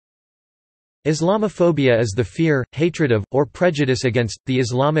Islamophobia is the fear, hatred of, or prejudice against, the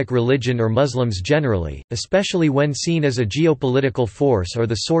Islamic religion or Muslims generally, especially when seen as a geopolitical force or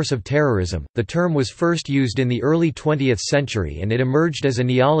the source of terrorism. The term was first used in the early 20th century and it emerged as a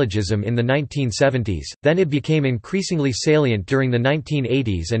neologism in the 1970s, then it became increasingly salient during the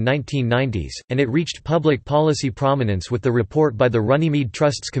 1980s and 1990s, and it reached public policy prominence with the report by the Runnymede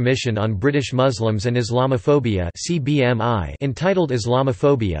Trust's Commission on British Muslims and Islamophobia entitled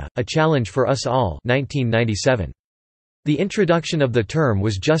Islamophobia, A Challenge for Us All 1997. The introduction of the term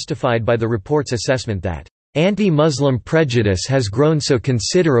was justified by the report's assessment that anti-Muslim prejudice has grown so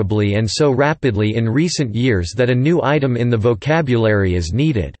considerably and so rapidly in recent years that a new item in the vocabulary is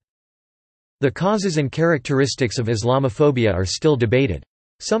needed. The causes and characteristics of Islamophobia are still debated.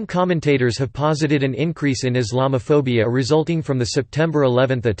 Some commentators have posited an increase in Islamophobia resulting from the September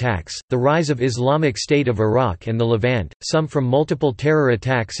 11 attacks, the rise of Islamic State of Iraq and the Levant, some from multiple terror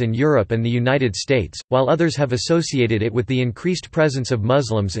attacks in Europe and the United States, while others have associated it with the increased presence of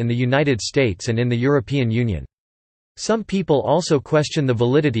Muslims in the United States and in the European Union. Some people also question the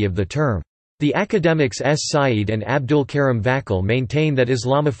validity of the term. The academics S. Said and Abdul Karim Vakil maintain that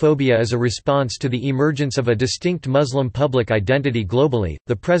Islamophobia is a response to the emergence of a distinct Muslim public identity globally.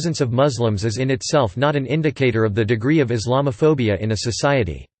 The presence of Muslims is in itself not an indicator of the degree of Islamophobia in a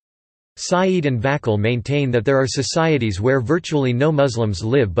society. Said and Vakil maintain that there are societies where virtually no Muslims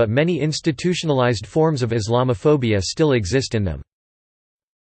live but many institutionalized forms of Islamophobia still exist in them.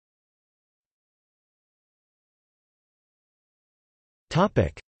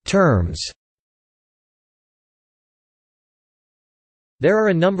 Terms. There are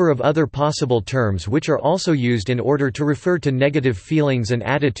a number of other possible terms which are also used in order to refer to negative feelings and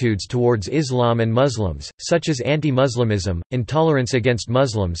attitudes towards Islam and Muslims, such as anti-Muslimism, intolerance against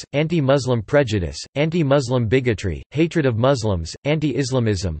Muslims, anti-Muslim prejudice, anti-Muslim bigotry, hatred of Muslims,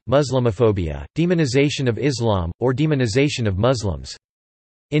 anti-Islamism, Muslimophobia, demonization of Islam, or demonization of Muslims.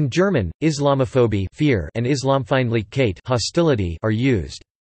 In German, Islamophobie fear and Islamfeindlichkeit hostility are used.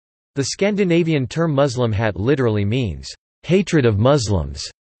 The Scandinavian term Muslimhat literally means hatred of Muslims.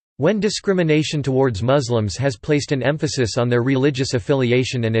 When discrimination towards Muslims has placed an emphasis on their religious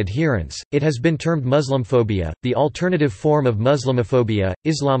affiliation and adherence, it has been termed Muslimphobia. The alternative form of Muslimophobia,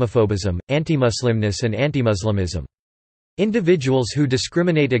 Islamophobism, anti-Muslimness and anti-Muslimism. Individuals who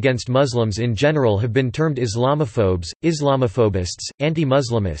discriminate against Muslims in general have been termed Islamophobes, Islamophobists,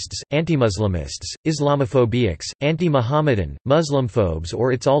 anti-Muslimists, anti-Muslimists, Islamophobics, anti-Muhammadan, Muslimphobes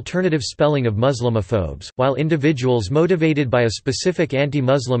or its alternative spelling of Muslimophobes, while individuals motivated by a specific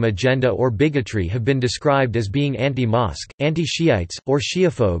anti-Muslim agenda or bigotry have been described as being anti-Mosque, anti-Shiites, or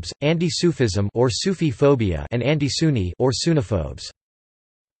Shiaphobes, anti-Sufism or Sufi phobia and anti-Sunni or Sunniphobes.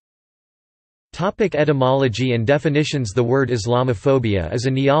 Etymology and definitions. The word Islamophobia is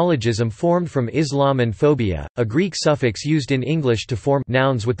a neologism formed from Islam and phobia, a Greek suffix used in English to form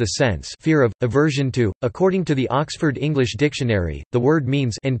nouns with the sense fear of, aversion to. According to the Oxford English Dictionary, the word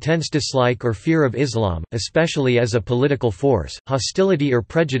means intense dislike or fear of Islam, especially as a political force, hostility or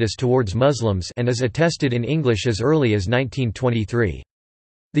prejudice towards Muslims, and is attested in English as early as 1923.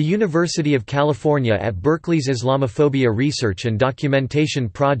 The University of California at Berkeley's Islamophobia Research and Documentation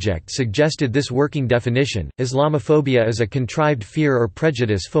Project suggested this working definition. Islamophobia is a contrived fear or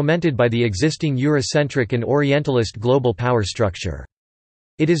prejudice fomented by the existing Eurocentric and Orientalist global power structure.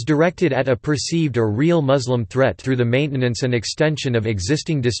 It is directed at a perceived or real Muslim threat through the maintenance and extension of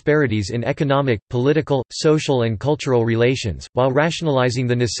existing disparities in economic, political, social and cultural relations, while rationalizing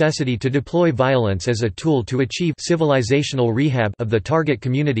the necessity to deploy violence as a tool to achieve civilizational rehab of the target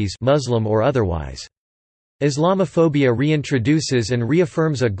communities, Muslim or otherwise. Islamophobia reintroduces and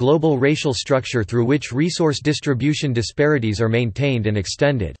reaffirms a global racial structure through which resource distribution disparities are maintained and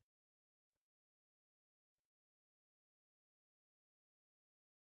extended.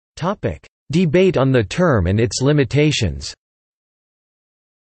 Debate on the term and its limitations.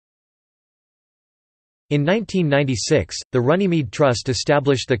 In 1996, the Runnymede Trust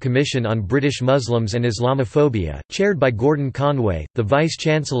established the Commission on British Muslims and Islamophobia, chaired by Gordon Conway, the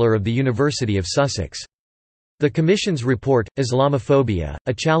Vice-Chancellor of the University of Sussex. The Commission's report, Islamophobia,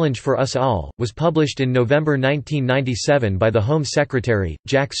 A Challenge for Us All, was published in November 1997 by the Home Secretary,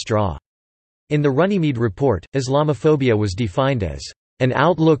 Jack Straw. In the Runnymede report, Islamophobia was defined as an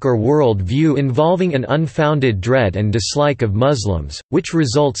outlook or world view involving an unfounded dread and dislike of Muslims, which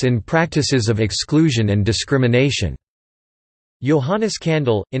results in practices of exclusion and discrimination. Johannes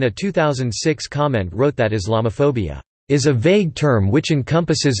Kandel, in a 2006 comment, wrote that Islamophobia is a vague term which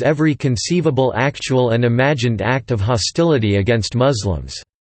encompasses every conceivable actual and imagined act of hostility against Muslims.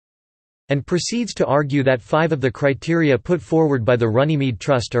 and proceeds to argue that 5 of the criteria put forward by the Runnymede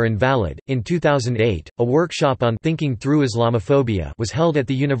Trust are invalid. In 2008, a workshop on Thinking Through Islamophobia was held at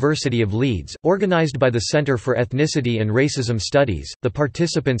the University of Leeds, organized by the Centre for Ethnicity and Racism Studies. The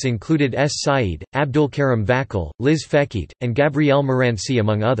participants included S. Saeed, Abdulkarim Vakil, Liz Fekete, and Gabrielle Morancy,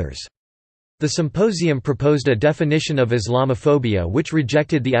 among others. The symposium proposed a definition of Islamophobia which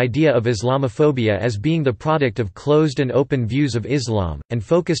rejected the idea of Islamophobia as being the product of closed and open views of Islam, and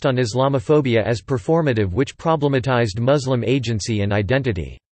focused on Islamophobia as performative, which problematized Muslim agency and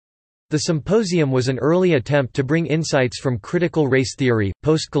identity. The symposium was an early attempt to bring insights from critical race theory,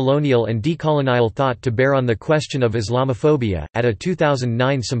 post-colonial and decolonial thought to bear on the question of Islamophobia. At a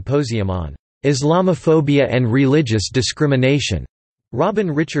 2009 symposium on Islamophobia and religious discrimination,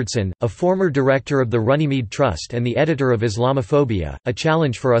 Robin Richardson, a former director of the Runnymede Trust and the editor of Islamophobia, A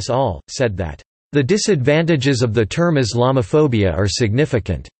Challenge for Us All, said that, "The disadvantages of the term Islamophobia are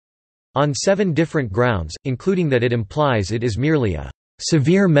significant," on 7 different grounds, including that it implies it is merely a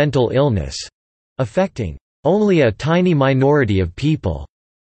severe mental illness, affecting only a tiny minority of people.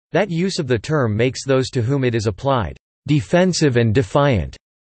 That use of the term makes those to whom it is applied defensive and defiant,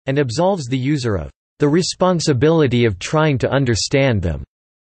 and absolves the user of the responsibility of trying to understand them,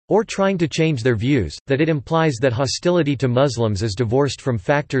 or trying to change their views, that it implies that hostility to Muslims is divorced from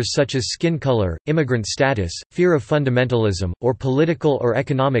factors such as skin color, immigrant status, fear of fundamentalism, or political or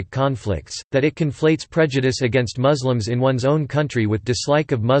economic conflicts, that it conflates prejudice against Muslims in one's own country with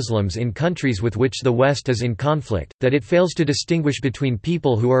dislike of Muslims in countries with which the West is in conflict, that it fails to distinguish between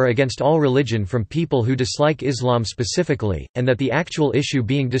people who are against all religion from people who dislike Islam specifically, and that the actual issue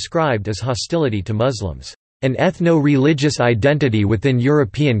being described is hostility to Muslims, an ethno-religious identity within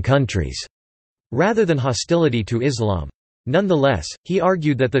European countries, rather than hostility to Islam. Nonetheless, he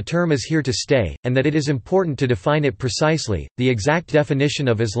argued that the term is here to stay, and that it is important to define it precisely. The exact definition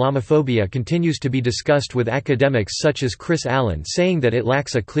of Islamophobia continues to be discussed, with academics such as Chris Allen saying that it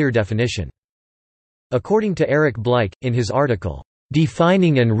lacks a clear definition. According to Eric Bleich, in his article,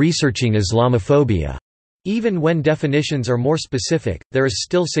 Defining and Researching Islamophobia, even when definitions are more specific, there is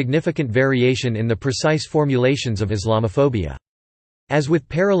still significant variation in the precise formulations of Islamophobia. As with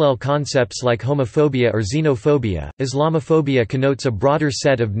parallel concepts like homophobia or xenophobia, Islamophobia connotes a broader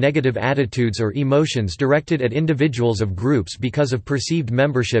set of negative attitudes or emotions directed at individuals of groups because of perceived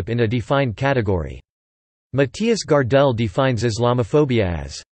membership in a defined category. Matthias Gardell defines Islamophobia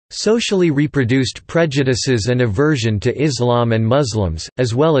as socially reproduced prejudices and aversion to Islam and Muslims,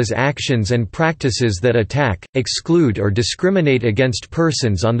 as well as actions and practices that attack, exclude or discriminate against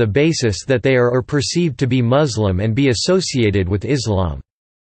persons on the basis that they are or perceived to be Muslim and be associated with Islam.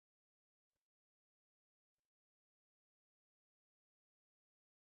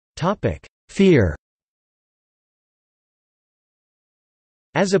 Fear.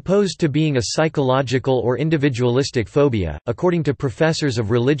 As opposed to being a psychological or individualistic phobia, according to professors of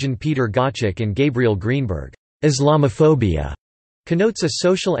religion Peter Gottschalk and Gabriel Greenberg, Islamophobia connotes a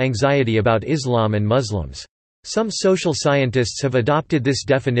social anxiety about Islam and Muslims. Some social scientists have adopted this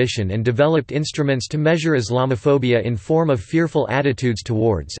definition and developed instruments to measure Islamophobia in form of fearful attitudes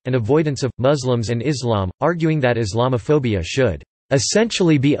towards, and avoidance of, Muslims and Islam, arguing that Islamophobia should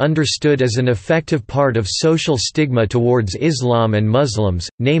essentially be understood as an effective part of social stigma towards Islam and Muslims,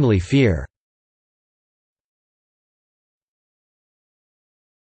 namely fear.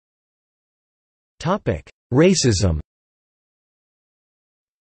 Racism.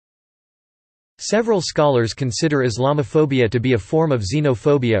 Several scholars consider Islamophobia to be a form of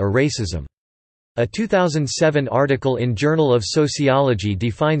xenophobia or racism. A 2007 article in Journal of Sociology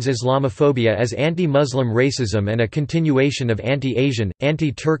defines Islamophobia as anti-Muslim racism and a continuation of anti-Asian,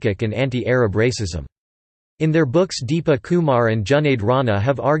 anti-Turkic and anti-Arab racism. In their books Deepa Kumar and Junaid Rana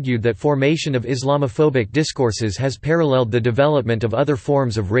have argued that formation of Islamophobic discourses has paralleled the development of other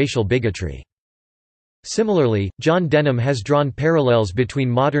forms of racial bigotry. Similarly, John Denham has drawn parallels between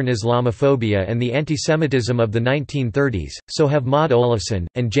modern Islamophobia and the antisemitism of the 1930s, so have Maud Olofsson,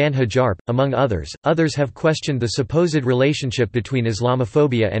 and Jan Hajarp, among others. Others have questioned the supposed relationship between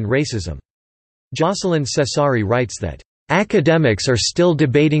Islamophobia and racism. Jocelyn Cesari writes that, "Academics are still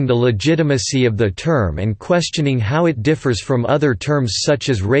debating the legitimacy of the term and questioning how it differs from other terms such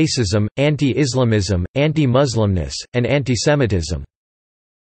as racism, anti-Islamism, anti-Muslimness, and antisemitism."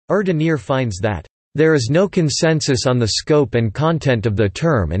 Erdenier finds that there is no consensus on the scope and content of the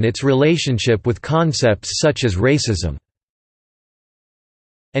term and its relationship with concepts such as racism.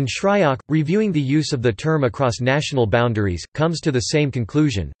 And Shryock, reviewing the use of the term across national boundaries, comes to the same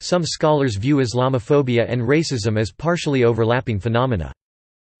conclusion. Some scholars view Islamophobia and racism as partially overlapping phenomena.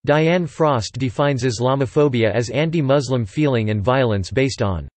 Diane Frost defines Islamophobia as anti-Muslim feeling and violence based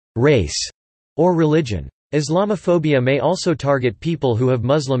on race, or religion. Islamophobia may also target people who have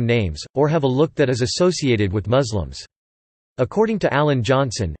Muslim names, or have a look that is associated with Muslims. According to Alan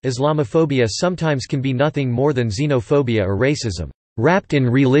Johnson, Islamophobia sometimes can be nothing more than xenophobia or racism, wrapped in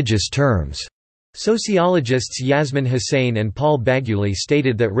religious terms. Sociologists Yasmin Hussain and Paul Baguli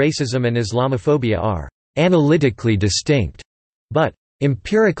stated that racism and Islamophobia are analytically distinct, but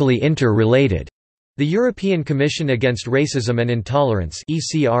empirically interrelated. The European Commission Against Racism and Intolerance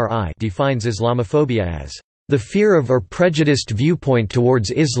 (ECRI) defines Islamophobia as the fear of or prejudiced viewpoint towards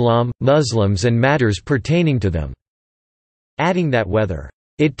Islam, Muslims and matters pertaining to them, adding that whether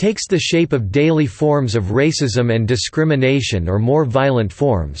it takes the shape of daily forms of racism and discrimination or more violent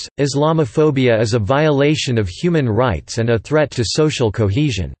forms, Islamophobia is a violation of human rights and a threat to social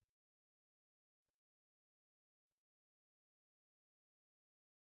cohesion.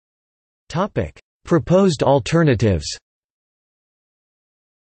 Proposed alternatives.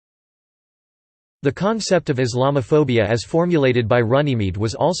 The concept of Islamophobia as formulated by Runnymede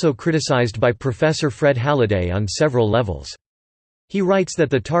was also criticized by Professor Fred Halliday on several levels. He writes that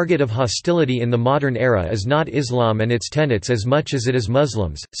the target of hostility in the modern era is not Islam and its tenets as much as it is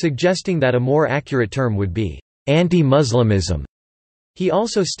Muslims, suggesting that a more accurate term would be anti-Muslimism. He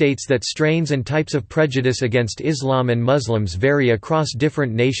also states that strains and types of prejudice against Islam and Muslims vary across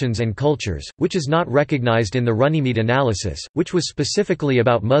different nations and cultures, which is not recognized in the Runnymede analysis, which was specifically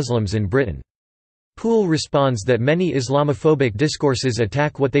about Muslims in Britain. Poole responds that many Islamophobic discourses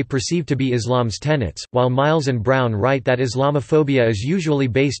attack what they perceive to be Islam's tenets, while Miles and Brown write that Islamophobia is usually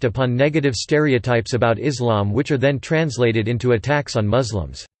based upon negative stereotypes about Islam which are then translated into attacks on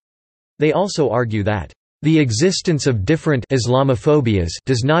Muslims. They also argue that the existence of different Islamophobias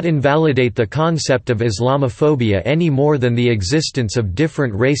does not invalidate the concept of Islamophobia any more than the existence of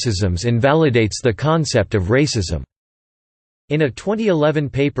different racisms invalidates the concept of racism. In a 2011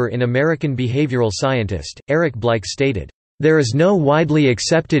 paper in American Behavioral Scientist, Eric Bleich stated, "There is no widely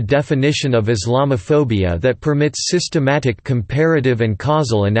accepted definition of Islamophobia that permits systematic comparative and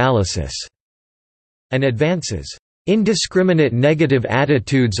causal analysis," and advances, "indiscriminate negative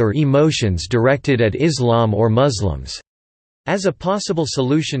attitudes or emotions directed at Islam or Muslims." As a possible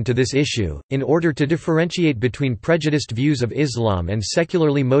solution to this issue, in order to differentiate between prejudiced views of Islam and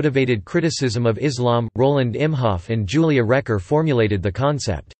secularly motivated criticism of Islam, Roland Imhoff and Julia Recker formulated the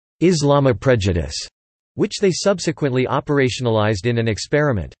concept, Islamoprejudice, which they subsequently operationalized in an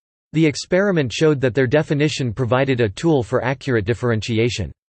experiment. The experiment showed that their definition provided a tool for accurate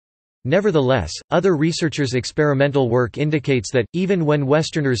differentiation. Nevertheless, other researchers' experimental work indicates that, even when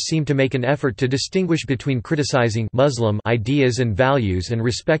Westerners seem to make an effort to distinguish between criticizing Muslim ideas and values and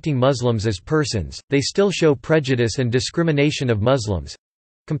respecting Muslims as persons, they still show prejudice and discrimination of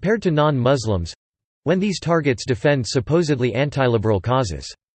Muslims—compared to non-Muslims—when these targets defend supposedly anti-liberal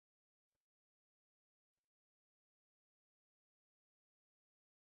causes.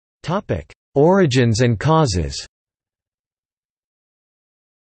 Origins and causes.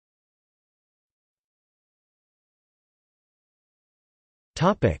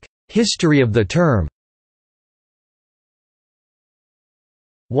 History of the term.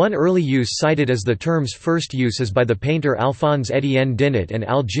 One early use cited as the term's first use is by the painter Alphonse Étienne Dinat and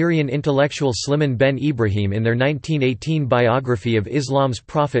Algerian intellectual Slimane Ben Ibrahim in their 1918 biography of Islam's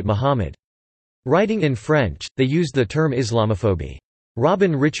prophet Muhammad. Writing in French, they used the term Islamophobie.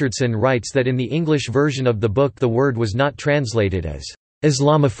 Robin Richardson writes that in the English version of the book the word was not translated as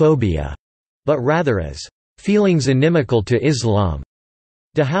Islamophobia, but rather as feelings inimical to Islam.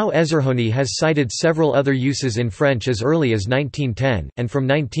 Dahou Ezerhoni has cited several other uses in French as early as 1910, and from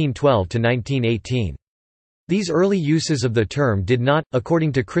 1912 to 1918. These early uses of the term did not,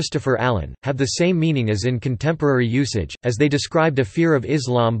 according to Christopher Allen, have the same meaning as in contemporary usage, as they described a fear of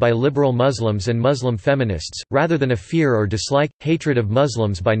Islam by liberal Muslims and Muslim feminists, rather than a fear or dislike, hatred of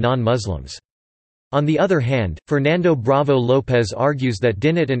Muslims by non-Muslims. On the other hand, Fernando Bravo Lopez argues that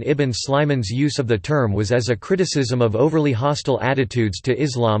Dinat and Ibn Sliman's use of the term was as a criticism of overly hostile attitudes to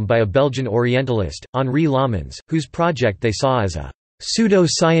Islam by a Belgian Orientalist, Henri Lamans, whose project they saw as a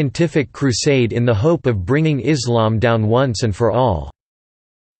pseudo-scientific crusade in the hope of bringing Islam down once and for all.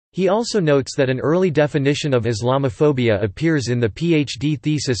 He also notes that an early definition of Islamophobia appears in the PhD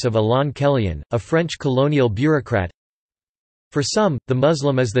thesis of Alain Kellien, a French colonial bureaucrat. For some, the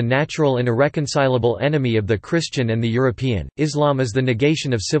Muslim is the natural and irreconcilable enemy of the Christian and the European, Islam is the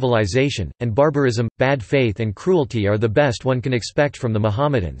negation of civilization, and barbarism, bad faith and cruelty are the best one can expect from the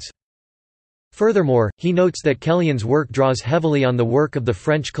Mohammedans. Furthermore, he notes that Kellion's work draws heavily on the work of the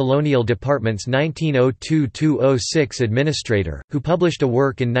French Colonial Department's 1902–206 administrator, who published a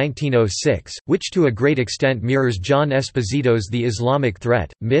work in 1906, which to a great extent mirrors John Esposito's The Islamic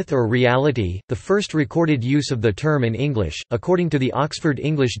Threat, Myth or Reality. The first recorded use of the term in English, according to the Oxford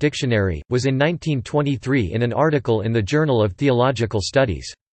English Dictionary, was in 1923 in an article in the Journal of Theological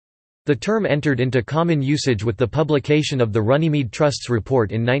Studies. The term entered into common usage with the publication of the Runnymede Trust's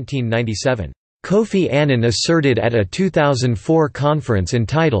report in 1997. Kofi Annan asserted at a 2004 conference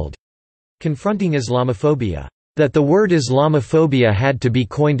entitled, "Confronting Islamophobia," that the word Islamophobia had to be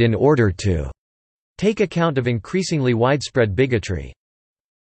coined in order to take account of increasingly widespread bigotry.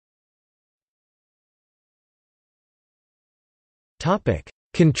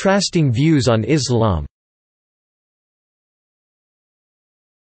 Contrasting views on Islam.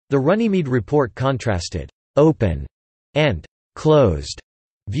 The Runnymede report contrasted «open» and «closed»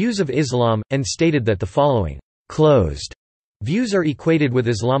 views of Islam, and stated that the following «closed» views are equated with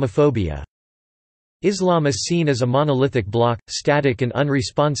Islamophobia. Islam is seen as a monolithic block, static and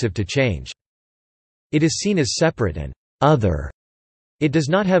unresponsive to change. It is seen as separate and «other». It does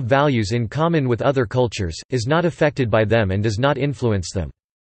not have values in common with other cultures, is not affected by them and does not influence them.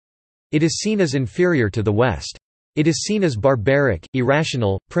 It is seen as inferior to the West. It is seen as barbaric,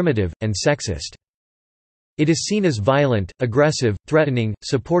 irrational, primitive, and sexist. It is seen as violent, aggressive, threatening,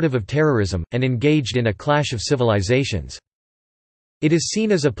 supportive of terrorism, and engaged in a clash of civilizations. It is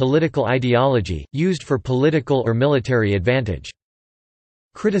seen as a political ideology, used for political or military advantage.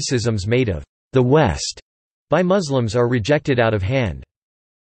 Criticisms made of the West by Muslims are rejected out of hand.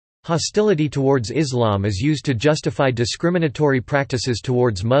 Hostility towards Islam is used to justify discriminatory practices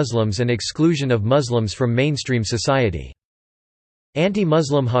towards Muslims and exclusion of Muslims from mainstream society.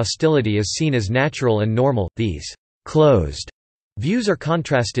 Anti-Muslim hostility is seen as natural and normal. These closed views are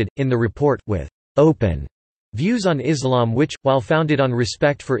contrasted, in the report, with open views on Islam which, while founded on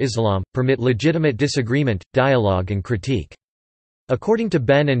respect for Islam, permit legitimate disagreement, dialogue and critique. According to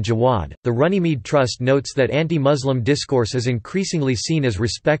Ben and Jawad, the Runnymede Trust notes that anti-Muslim discourse is increasingly seen as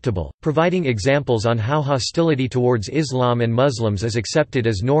respectable, providing examples on how hostility towards Islam and Muslims is accepted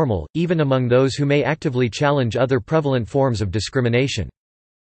as normal, even among those who may actively challenge other prevalent forms of discrimination.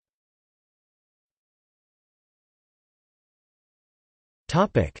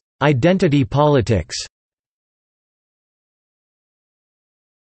 Identity politics.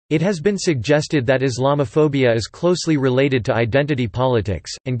 It has been suggested that Islamophobia is closely related to identity politics,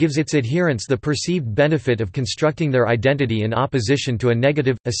 and gives its adherents the perceived benefit of constructing their identity in opposition to a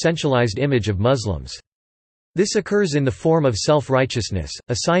negative, essentialized image of Muslims. This occurs in the form of self-righteousness,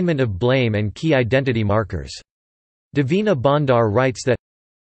 assignment of blame and key identity markers. Davina Bondar writes that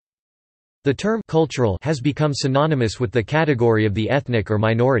the term cultural has become synonymous with the category of the ethnic or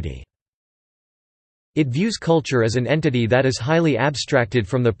minority. It views culture as an entity that is highly abstracted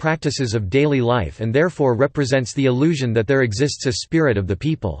from the practices of daily life and therefore represents the illusion that there exists a spirit of the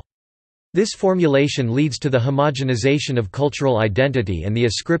people. This formulation leads to the homogenization of cultural identity and the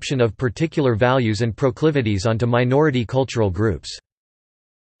ascription of particular values and proclivities onto minority cultural groups.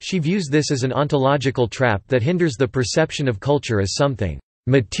 She views this as an ontological trap that hinders the perception of culture as something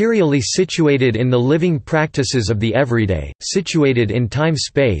materially situated in the living practices of the everyday, situated in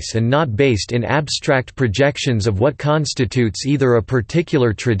time-space and not based in abstract projections of what constitutes either a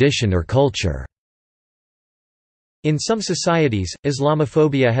particular tradition or culture. In some societies,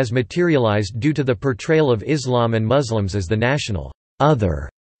 Islamophobia has materialized due to the portrayal of Islam and Muslims as the national other,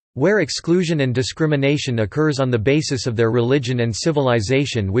 where exclusion and discrimination occurs on the basis of their religion and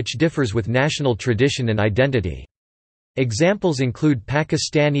civilization which differs with national tradition and identity. Examples include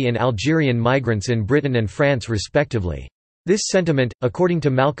Pakistani and Algerian migrants in Britain and France respectively. This sentiment, according to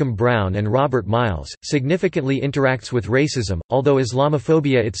Malcolm Brown and Robert Miles, significantly interacts with racism, although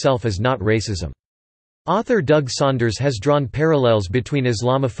Islamophobia itself is not racism. Author Doug Saunders has drawn parallels between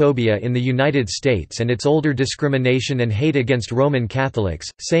Islamophobia in the United States and its older discrimination and hate against Roman Catholics,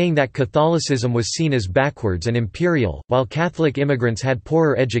 saying that Catholicism was seen as backwards and imperial, while Catholic immigrants had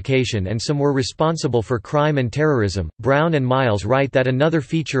poorer education and some were responsible for crime and terrorism. Brown and Miles write that another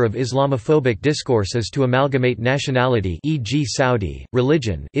feature of Islamophobic discourse is to amalgamate nationality, e.g. Saudi,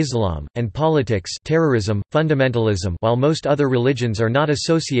 religion, Islam, and politics, terrorism, fundamentalism, while most other religions are not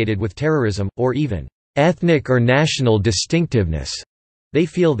associated with terrorism, or even ethnic or national distinctiveness. They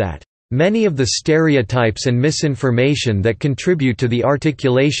feel that many of the stereotypes and misinformation that contribute to the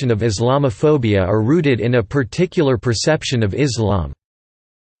articulation of Islamophobia are rooted in a particular perception of Islam.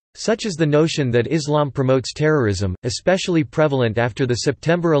 such as the notion that Islam promotes terrorism, especially prevalent after the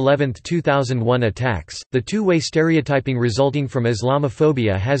September 11, 2001 attacks. The two-way stereotyping resulting from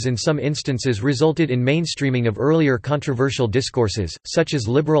Islamophobia has in some instances resulted in mainstreaming of earlier controversial discourses, such as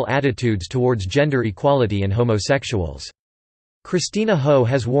liberal attitudes towards gender equality and homosexuals. Christina Ho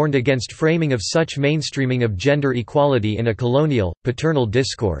has warned against framing of such mainstreaming of gender equality in a colonial, paternal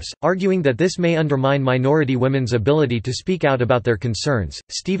discourse, arguing that this may undermine minority women's ability to speak out about their concerns.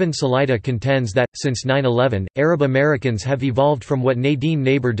 Stephen Salaita contends that, since 9/11, Arab Americans have evolved from what Nadine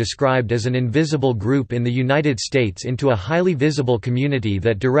Naber described as an invisible group in the United States into a highly visible community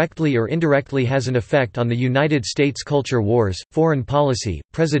that directly or indirectly has an effect on the United States culture wars, foreign policy,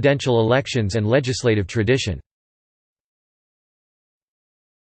 presidential elections, and legislative tradition.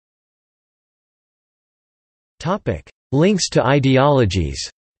 Links to ideologies.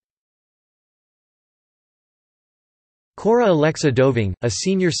 Cora Alexa Doving, a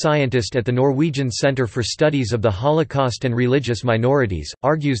senior scientist at the Norwegian Centre for Studies of the Holocaust and Religious Minorities,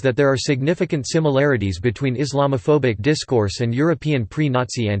 argues that there are significant similarities between Islamophobic discourse and European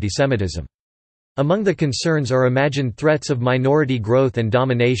pre-Nazi antisemitism. Among the concerns are imagined threats of minority growth and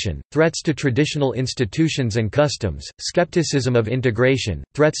domination, threats to traditional institutions and customs, skepticism of integration,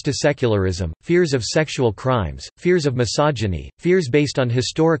 threats to secularism, fears of sexual crimes, fears of misogyny, fears based on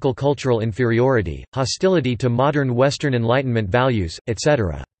historical cultural inferiority, hostility to modern Western Enlightenment values,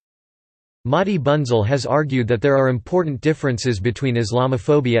 etc. Mati Bunzel has argued that there are important differences between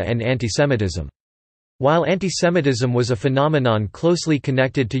Islamophobia and antisemitism. While antisemitism was a phenomenon closely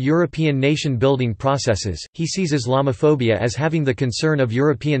connected to European nation-building processes, he sees Islamophobia as having the concern of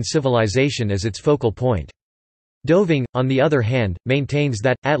European civilization as its focal point. Doving, on the other hand, maintains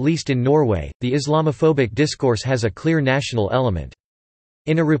that, at least in Norway, the Islamophobic discourse has a clear national element.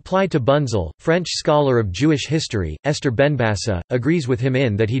 In a reply to Bunzel, French scholar of Jewish history, Esther Benbassa, agrees with him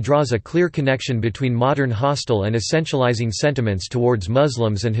in that he draws a clear connection between modern hostile and essentializing sentiments towards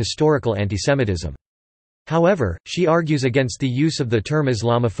Muslims and historical antisemitism. However, she argues against the use of the term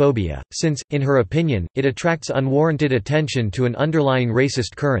Islamophobia, since, in her opinion, it attracts unwarranted attention to an underlying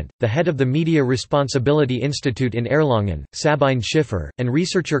racist current. The head of the Media Responsibility Institute in Erlangen, Sabine Schiffer, and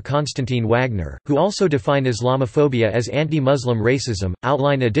researcher Konstantin Wagner, who also define Islamophobia as anti-Muslim racism,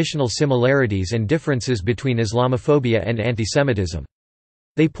 outline additional similarities and differences between Islamophobia and antisemitism.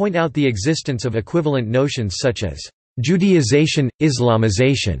 They point out the existence of equivalent notions such as Judaization,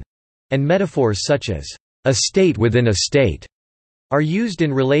 Islamization, and metaphors such as a state within a state are used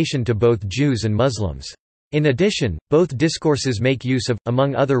in relation to both Jews and Muslims. In addition, both discourses make use of,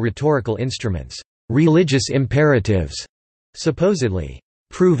 among other rhetorical instruments, religious imperatives, supposedly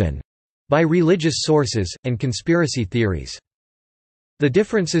proven by religious sources, and conspiracy theories. The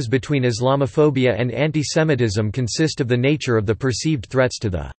differences between Islamophobia and antisemitism consist of the nature of the perceived threats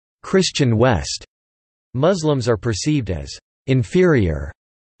to the Christian West. Muslims are perceived as inferior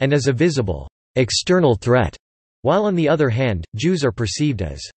and as a visible external threat, while on the other hand, Jews are perceived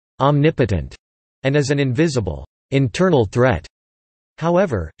as omnipotent and as an invisible internal threat.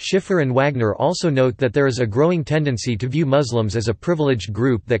 However, Schiffer and Wagner also note that there is a growing tendency to view Muslims as a privileged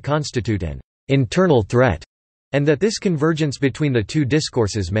group that constitute an internal threat, and that this convergence between the two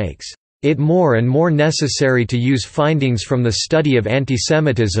discourses makes it more and more necessary to use findings from the study of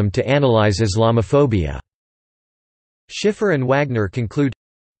antisemitism to analyze Islamophobia. Schiffer and Wagner conclude,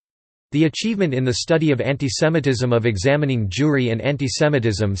 the achievement in the study of antisemitism of examining Jewry and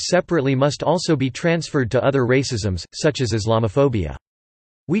antisemitism separately must also be transferred to other racisms, such as Islamophobia.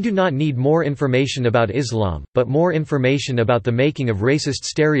 We do not need more information about Islam, but more information about the making of racist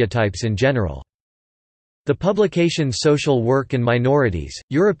stereotypes in general. The publication Social Work and Minorities,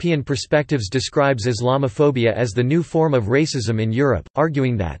 European Perspectives describes Islamophobia as the new form of racism in Europe,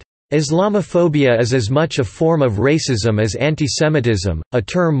 arguing that Islamophobia is as much a form of racism as antisemitism, a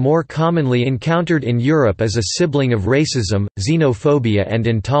term more commonly encountered in Europe as a sibling of racism, xenophobia and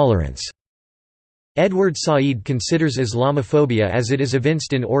intolerance. Edward Said considers Islamophobia as it is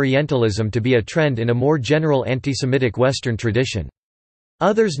evinced in Orientalism to be a trend in a more general anti-Semitic Western tradition.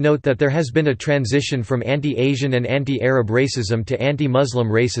 Others note that there has been a transition from anti-Asian and anti-Arab racism to anti-Muslim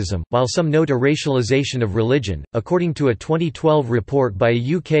racism, while some note a racialization of religion. According to a 2012 report by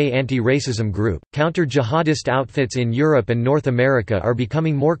a UK anti-racism group, counter-jihadist outfits in Europe and North America are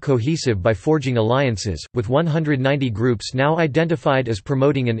becoming more cohesive by forging alliances, with 190 groups now identified as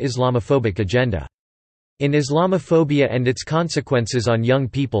promoting an Islamophobic agenda. In Islamophobia and Its Consequences on Young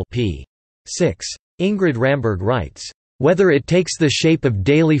People p. 6. Ingrid Ramberg writes, whether it takes the shape of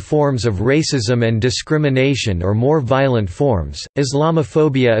daily forms of racism and discrimination or more violent forms,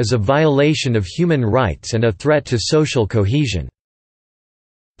 Islamophobia is a violation of human rights and a threat to social cohesion.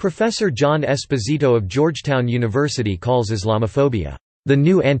 Professor John Esposito of Georgetown University calls Islamophobia, "...the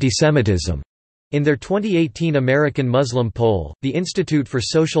new antisemitism." In their 2018 American Muslim poll, the Institute for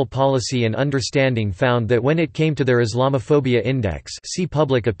Social Policy and Understanding found that when it came to their Islamophobia index, see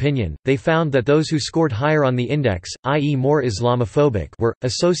public opinion, they found that those who scored higher on the index, i.e. more Islamophobic, were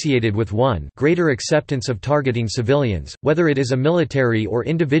associated with 1 greater acceptance of targeting civilians, whether it is a military or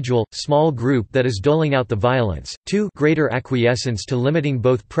individual, small group that is doling out the violence, 2 greater acquiescence to limiting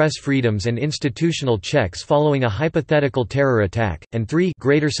both press freedoms and institutional checks following a hypothetical terror attack, and 3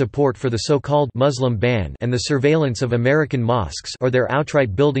 greater support for the so-called Muslim ban and the surveillance of American mosques or their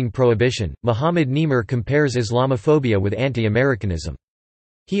outright building prohibition. Muhammad Niemer compares Islamophobia with anti-Americanism.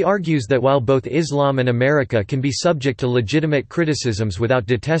 He argues that while both Islam and America can be subject to legitimate criticisms without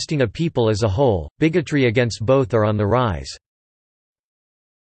detesting a people as a whole, bigotry against both are on the rise.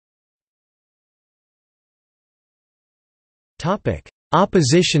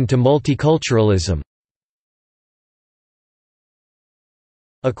 Opposition to multiculturalism.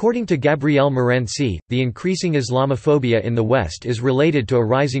 According to Gabrielle Morancy, the increasing Islamophobia in the West is related to a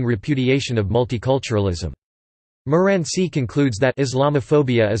rising repudiation of multiculturalism. Morancy concludes that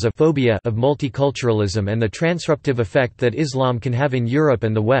Islamophobia is a phobia of multiculturalism and the transruptive effect that Islam can have in Europe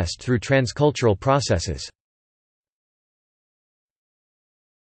and the West through transcultural processes.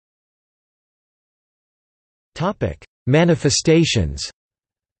 Manifestations.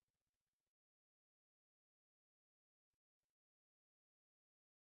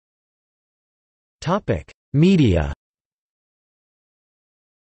 Media.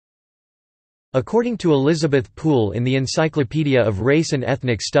 According to Elizabeth Poole in the Encyclopedia of Race and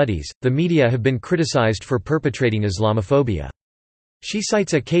Ethnic Studies, the media have been criticized for perpetrating Islamophobia. She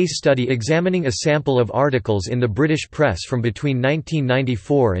cites a case study examining a sample of articles in the British press from between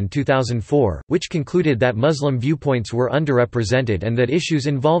 1994 and 2004, which concluded that Muslim viewpoints were underrepresented and that issues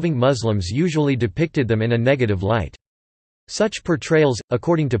involving Muslims usually depicted them in a negative light. Such portrayals,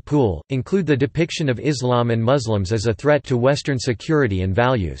 according to Poole, include the depiction of Islam and Muslims as a threat to Western security and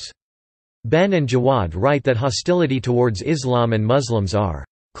values. Ben and Jawad write that hostility towards Islam and Muslims are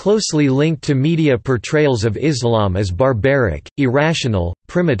closely linked to media portrayals of Islam as barbaric, irrational,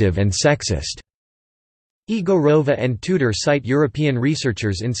 primitive and sexist. Igorova and Tudor cite European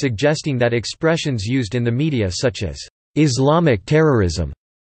researchers in suggesting that expressions used in the media such as Islamic terrorism,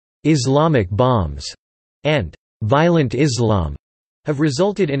 Islamic bombs, and violent Islam have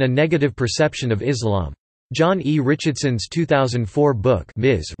resulted in a negative perception of Islam. John E. Richardson's 2004 book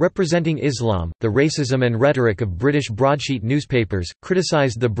Ms. Representing Islam, The Racism and Rhetoric of British Broadsheet Newspapers,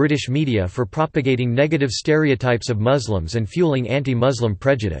 criticised the British media for propagating negative stereotypes of Muslims and fueling anti-Muslim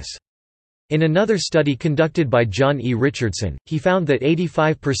prejudice. In another study conducted by John E. Richardson, he found that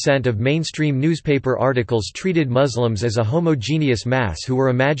 85% of mainstream newspaper articles treated Muslims as a homogeneous mass who were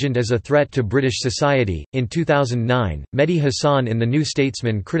imagined as a threat to British society. In 2009, Mehdi Hassan in The New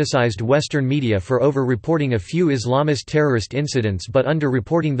Statesman criticized Western media for over-reporting a few Islamist terrorist incidents but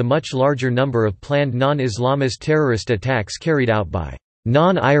under-reporting the much larger number of planned non-Islamist terrorist attacks carried out by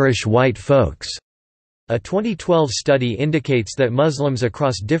non-Irish white folks. A 2012 study indicates that Muslims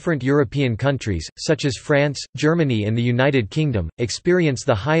across different European countries, such as France, Germany and the United Kingdom, experience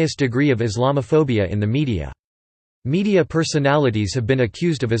the highest degree of Islamophobia in the media. Media personalities have been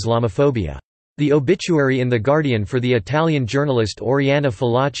accused of Islamophobia. The obituary in The Guardian for the Italian journalist Oriana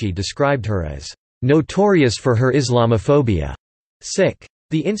Fallaci described her as notorious for her Islamophobia. Sick.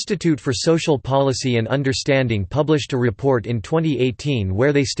 The Institute for Social Policy and Understanding published a report in 2018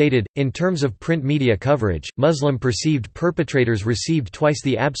 where they stated, in terms of print media coverage, Muslim perceived perpetrators received twice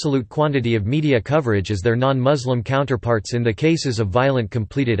the absolute quantity of media coverage as their non-Muslim counterparts in the cases of violent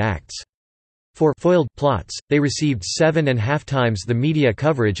completed acts. For foiled plots, they received 7.5 times the media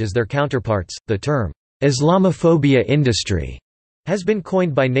coverage as their counterparts. The term, Islamophobia industry, has been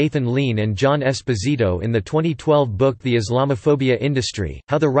coined by Nathan Lean and John Esposito in the 2012 book The Islamophobia Industry,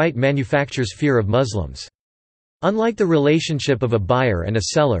 How the Right Manufactures Fear of Muslims. Unlike the relationship of a buyer and a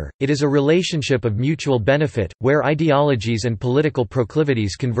seller, it is a relationship of mutual benefit, where ideologies and political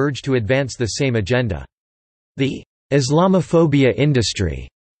proclivities converge to advance the same agenda. The Islamophobia industry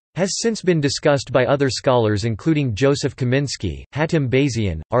has since been discussed by other scholars including Joseph Kaminsky, Hatem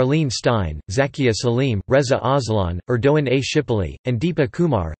Bazian, Arlene Stein, Zakia Salim, Reza Aslan, Erdogan A. Shipali, and Deepa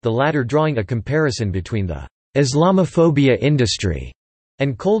Kumar, the latter drawing a comparison between the Islamophobia industry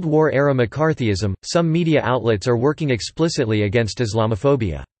and Cold War-era McCarthyism. Some media outlets are working explicitly against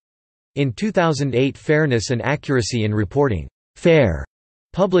Islamophobia. In 2008, Fairness and Accuracy in Reporting (FAIR)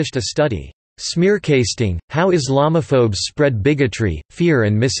 published a study, Smearcasting: How Islamophobes Spread Bigotry, Fear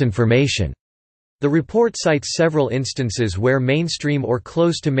and Misinformation, The report cites several instances where mainstream or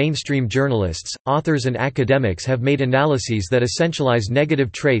close to mainstream journalists, authors and academics have made analyses that essentialize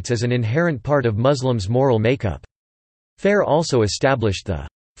negative traits as an inherent part of Muslims' moral makeup. FAIR also established the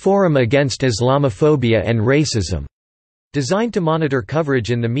Forum Against Islamophobia and Racism, designed to monitor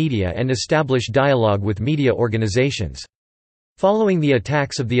coverage in the media and establish dialogue with media organizations. Following the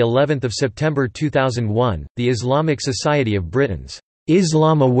attacks of the 11th of September 2001, the Islamic Society of Britain's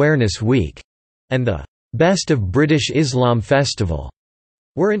Islam Awareness Week and the Best of British Islam Festival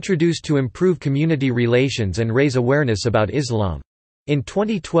were introduced to improve community relations and raise awareness about Islam. In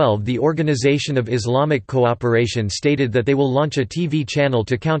 2012, the Organization of Islamic Cooperation stated that they will launch a TV channel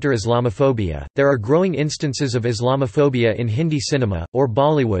to counter Islamophobia. There are growing instances of Islamophobia in Hindi cinema or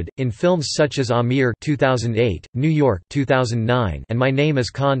Bollywood, in films such as Amir 2008, New York 2009, and My Name is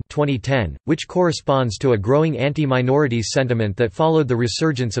Khan 2010, which corresponds to a growing anti-minorities sentiment that followed the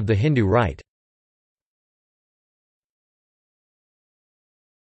resurgence of the Hindu right.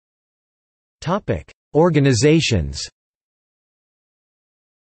 Topic: Organizations.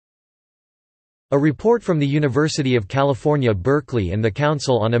 A report from the University of California, Berkeley and the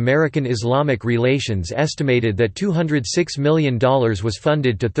Council on American Islamic Relations estimated that $206 million was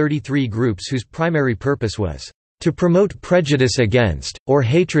funded to 33 groups whose primary purpose was to promote prejudice against, or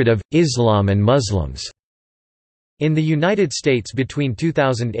hatred of, Islam and Muslims. In the United States between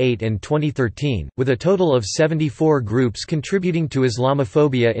 2008 and 2013, with a total of 74 groups contributing to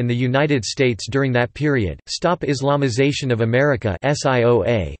Islamophobia in the United States during that period, Stop Islamization of America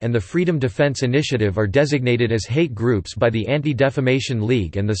and the Freedom Defense Initiative are designated as hate groups by the Anti-Defamation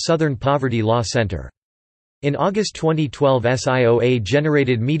League and the Southern Poverty Law Center. In August 2012, SIOA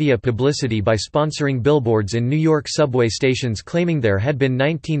generated media publicity by sponsoring billboards in New York subway stations claiming there had been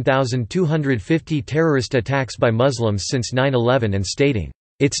 19,250 terrorist attacks by Muslims since 9/11 and stating,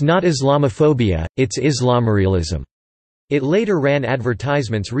 "It's not Islamophobia, it's Islamorealism." It later ran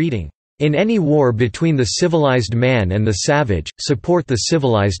advertisements reading, "In any war between the civilized man and the savage, support the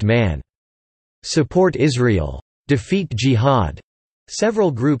civilized man. Support Israel. Defeat jihad."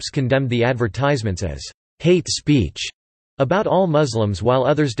 Several groups condemned the advertisements as hate speech about all Muslims, while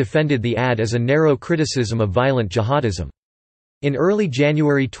others defended the ad as a narrow criticism of violent jihadism. In early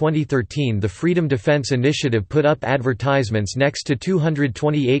January 2013, the Freedom Defense Initiative put up advertisements next to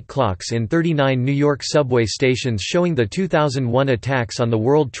 228 clocks in 39 New York subway stations showing the 2001 attacks on the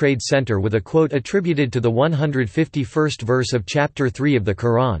World Trade Center with a quote attributed to the 151st verse of Chapter 3 of the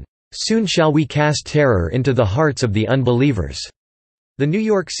Quran, "Soon shall we cast terror into the hearts of the unbelievers." The New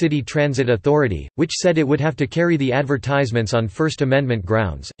York City Transit Authority, which said it would have to carry the advertisements on First Amendment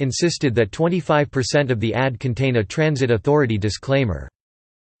grounds, insisted that 25% of the ad contain a Transit Authority disclaimer.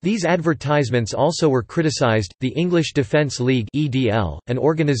 These advertisements also were criticized. The English Defence League (EDL), an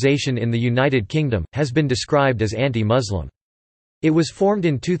organization in the United Kingdom, has been described as anti-Muslim. It was formed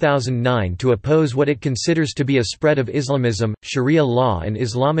in 2009 to oppose what it considers to be a spread of Islamism, Sharia law and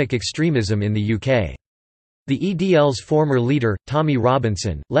Islamic extremism in the UK. The EDL's former leader, Tommy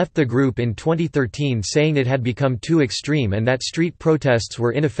Robinson, left the group in 2013 saying it had become too extreme and that street protests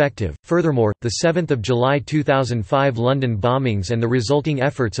were ineffective. Furthermore, the 7th of July 2005 London bombings and the resulting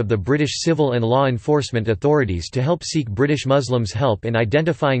efforts of the British civil and law enforcement authorities to help seek British Muslims' help in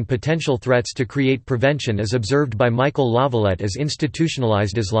identifying potential threats to create prevention as observed by Michael Lavalette as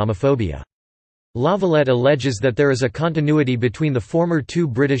institutionalized Islamophobia. Lavalette alleges that there is a continuity between the former two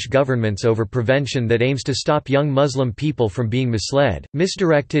British governments over prevention that aims to stop young Muslim people from being misled,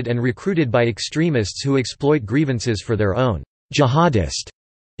 misdirected and recruited by extremists who exploit grievances for their own jihadist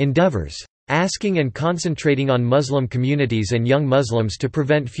endeavours. Asking and concentrating on Muslim communities and young Muslims to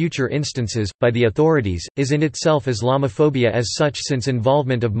prevent future instances, by the authorities, is in itself Islamophobia as such, since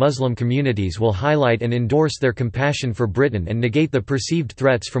involvement of Muslim communities will highlight and endorse their compassion for Britain and negate the perceived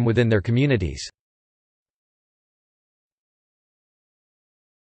threats from within their communities.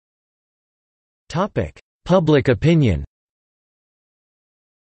 Public opinion.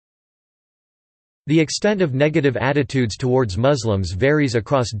 The extent of negative attitudes towards Muslims varies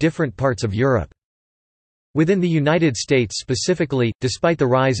across different parts of Europe. Within the United States specifically, despite the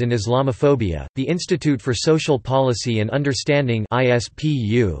rise in Islamophobia, the Institute for Social Policy and Understanding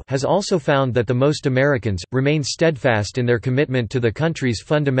 (ISPU) has also found that the most Americans remain steadfast in their commitment to the country's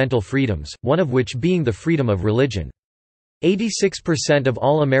fundamental freedoms, one of which being the freedom of religion. 86% of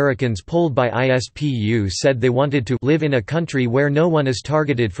all Americans polled by ISPU said they wanted to live in a country where no one is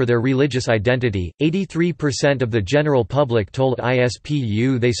targeted for their religious identity. 83% of the general public told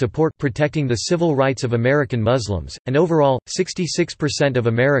ISPU they support protecting the civil rights of American Muslims, and overall, 66% of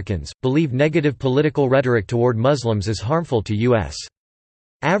Americans believe negative political rhetoric toward Muslims is harmful to U.S.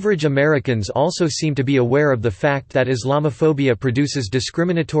 Average Americans also seem to be aware of the fact that Islamophobia produces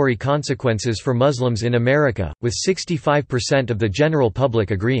discriminatory consequences for Muslims in America, with 65% of the general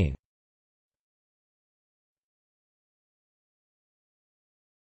public agreeing.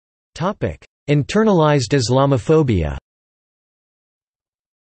 Internalized Islamophobia.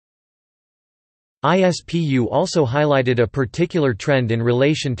 ISPU also highlighted a particular trend in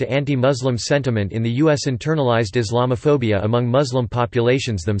relation to anti-Muslim sentiment in the U.S. internalized Islamophobia among Muslim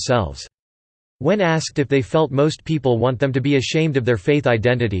populations themselves. When asked if they felt most people want them to be ashamed of their faith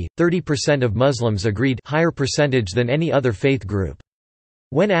identity, 30% of Muslims agreed, higher percentage than any other faith group.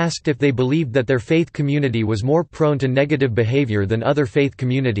 When asked if they believed that their faith community was more prone to negative behavior than other faith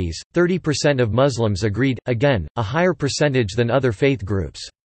communities, 30% of Muslims agreed, again, a higher percentage than other faith groups.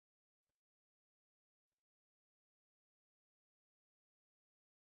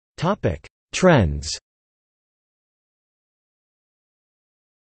 Trends.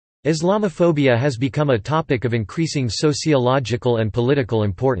 Islamophobia has become a topic of increasing sociological and political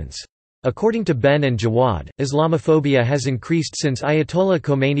importance. According to Ben and Jawad, Islamophobia has increased since Ayatollah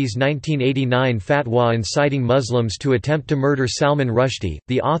Khomeini's 1989 fatwa inciting Muslims to attempt to murder Salman Rushdie,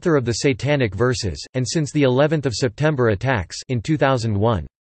 the author of the Satanic Verses, and since the 11th of September attacks in 2001.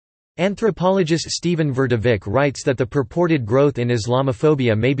 Anthropologist Stephen Verdevic writes that the purported growth in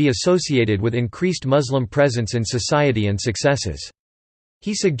Islamophobia may be associated with increased Muslim presence in society and successes.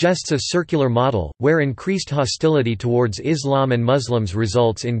 He suggests a circular model, where increased hostility towards Islam and Muslims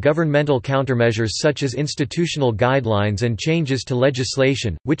results in governmental countermeasures such as institutional guidelines and changes to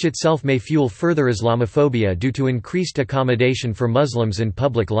legislation, which itself may fuel further Islamophobia due to increased accommodation for Muslims in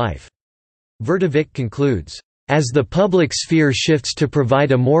public life. Verdevic concludes, "As the public sphere shifts to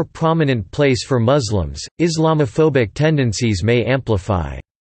provide a more prominent place for Muslims, Islamophobic tendencies may amplify."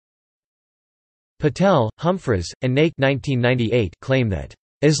 Patel, Humphreys, and Naik 1998 claim that,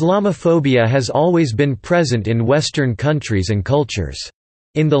 "Islamophobia has always been present in Western countries and cultures.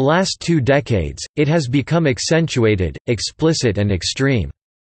 In the last 2 decades, it has become accentuated, explicit and extreme."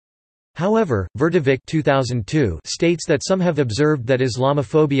 However, Verdevic 2002 states that some have observed that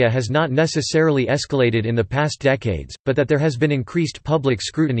Islamophobia has not necessarily escalated in the past decades, but that there has been increased public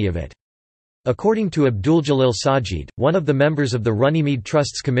scrutiny of it. According to Abdul-Jalil Sajid, one of the members of the Runnymede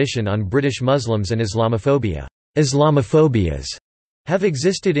Trust's Commission on British Muslims and Islamophobia, Islamophobias have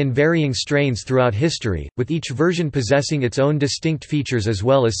existed in varying strains throughout history, with each version possessing its own distinct features as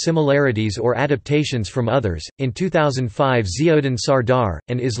well as similarities or adaptations from others. In 2005, Ziauddin Sardar,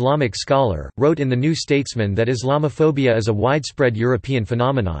 an Islamic scholar, wrote in The New Statesman that Islamophobia is a widespread European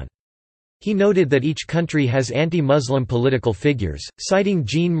phenomenon. He noted that each country has anti-Muslim political figures, citing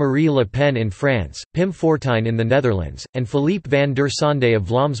Jean-Marie Le Pen in France, Pim Fortuyn in the Netherlands, and Philippe van der Sande of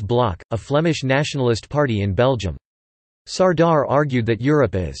Vlaams Blok, a Flemish nationalist party in Belgium. Sardar argued that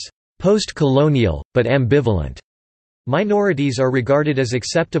Europe is post-colonial, but ambivalent. Minorities are regarded as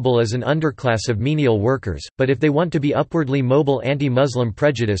acceptable as an underclass of menial workers, but if they want to be upwardly mobile, anti-Muslim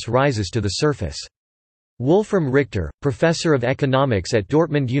prejudice rises to the surface. Wolfram Richter, professor of economics at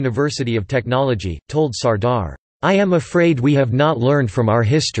Dortmund University of Technology, told Sardar, "I am afraid we have not learned from our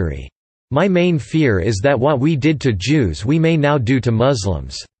history. My main fear is that what we did to Jews we may now do to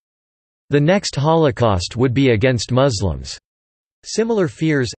Muslims. The next Holocaust would be against Muslims." Similar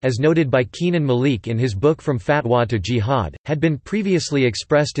fears, as noted by Keenan Malik in his book From Fatwa to Jihad, had been previously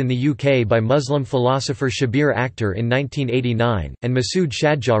expressed in the UK by Muslim philosopher Shabir Akhtar in 1989, and Masood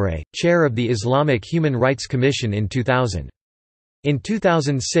Shadjareh, chair of the Islamic Human Rights Commission in 2000. In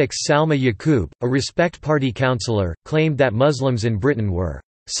 2006, Salma Yaqub, a Respect Party councillor, claimed that Muslims in Britain were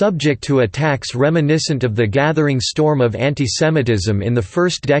subject to attacks reminiscent of the gathering storm of anti-Semitism in the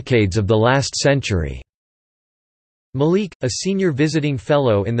first decades of the last century. Malik, a senior visiting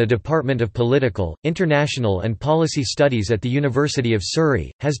fellow in the Department of Political, International and Policy Studies at the University of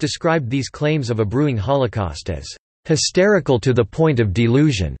Surrey, has described these claims of a brewing Holocaust as hysterical to the point of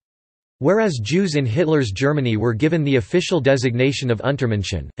delusion. Whereas Jews in Hitler's Germany were given the official designation of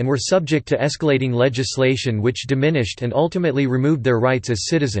Untermenschen, and were subject to escalating legislation which diminished and ultimately removed their rights as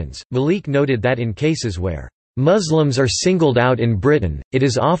citizens, Malik noted that in cases where Muslims are singled out in Britain, it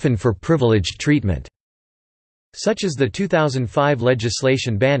is often for privileged treatment, such as the 2005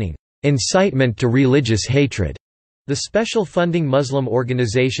 legislation banning incitement to religious hatred. The special funding Muslim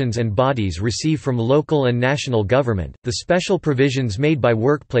organizations and bodies receive from local and national government, the special provisions made by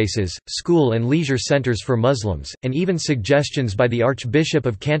workplaces, school and leisure centers for Muslims, and even suggestions by the Archbishop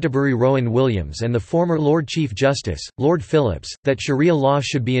of Canterbury Rowan Williams and the former Lord Chief Justice, Lord Phillips, that Sharia law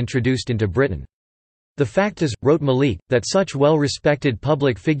should be introduced into Britain. The fact is, wrote Malik, that such well-respected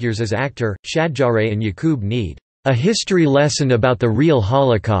public figures as Akhtar, Shadjareh and Yaqub need A history lesson about the real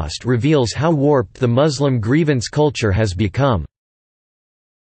Holocaust reveals how warped the Muslim grievance culture has become."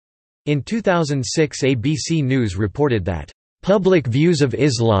 In 2006, ABC News reported that public views of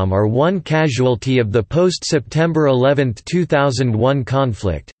Islam are one casualty of the post-September 11, 2001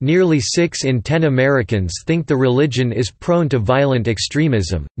 conflict. Nearly 6 in 10 Americans think the religion is prone to violent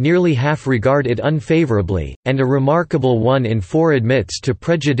extremism, nearly half regard it unfavorably, and a remarkable 1 in 4 admits to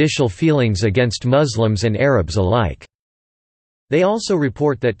prejudicial feelings against Muslims and Arabs alike. They also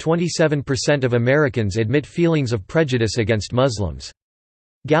report that 27% of Americans admit feelings of prejudice against Muslims.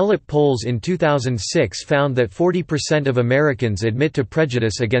 Gallup polls in 2006 found that 40% of Americans admit to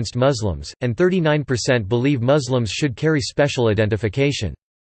prejudice against Muslims, and 39% believe Muslims should carry special identification.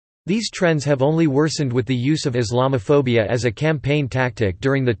 These trends have only worsened with the use of Islamophobia as a campaign tactic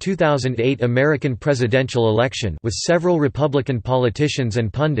during the 2008 American presidential election, with several Republican politicians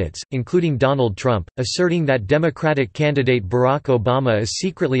and pundits, including Donald Trump, asserting that Democratic candidate Barack Obama is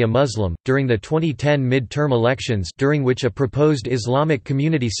secretly a Muslim. During the 2010 midterm elections, during which a proposed Islamic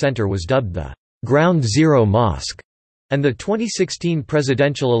community center was dubbed the Ground Zero Mosque, and the 2016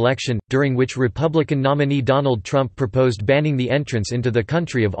 presidential election, during which Republican nominee Donald Trump proposed banning the entrance into the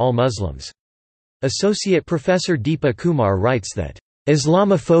country of all Muslims. Associate Professor Deepa Kumar writes that,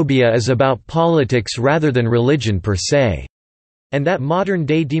 "Islamophobia is about politics rather than religion per se," and that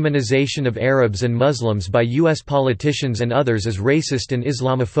modern-day demonization of Arabs and Muslims by U.S. politicians and others is racist and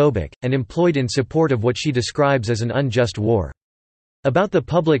Islamophobic, and employed in support of what she describes as an unjust war. About the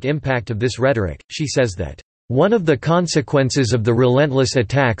public impact of this rhetoric, she says that, "One of the consequences of the relentless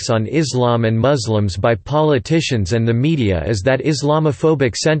attacks on Islam and Muslims by politicians and the media is that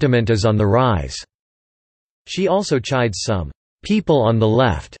Islamophobic sentiment is on the rise." She also chides some people on the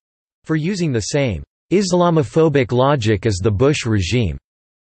left for using the same Islamophobic logic as the Bush regime.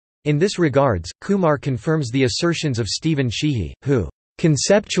 In this regards, Kumar confirms the assertions of Stephen Sheehy, who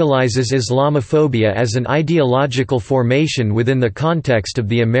conceptualizes Islamophobia as an ideological formation within the context of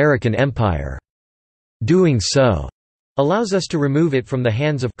the American empire. Doing so allows us to remove it from the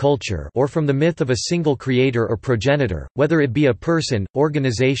hands of culture or from the myth of a single creator or progenitor, whether it be a person,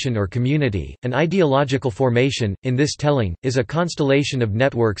 organization or community. An ideological formation, in this telling, is a constellation of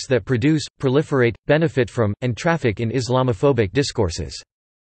networks that produce, proliferate, benefit from, and traffic in Islamophobic discourses.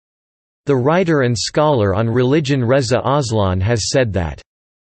 The writer and scholar on religion Reza Aslan has said that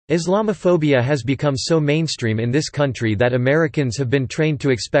Islamophobia has become so mainstream in this country that Americans have been trained to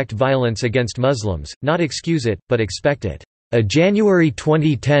expect violence against Muslims, not excuse it, but expect it. A January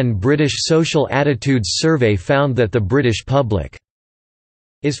 2010 British Social Attitudes survey found that the British public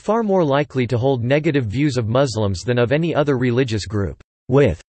is far more likely to hold negative views of Muslims than of any other religious group,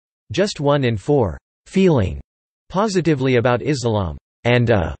 with just 1 in 4 feeling positively about Islam,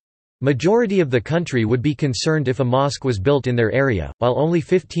 and a majority of the country would be concerned if a mosque was built in their area, while only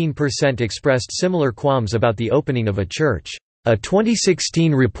 15% expressed similar qualms about the opening of a church. A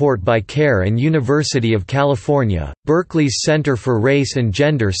 2016 report by CARE and University of California, Berkeley's Center for Race and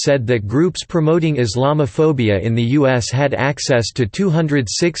Gender said that groups promoting Islamophobia in the U.S. had access to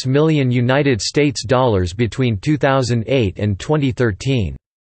 $206 million between 2008 and 2013.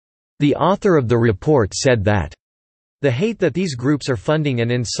 The author of the report said that the hate that these groups are funding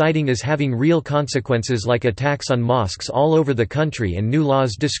and inciting is having real consequences, like attacks on mosques all over the country and new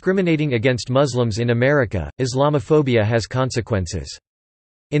laws discriminating against Muslims in America. Islamophobia has consequences.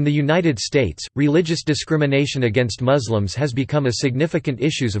 In the United States, religious discrimination against Muslims has become a significant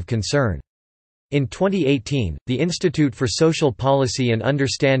issue of concern. In 2018, the Institute for Social Policy and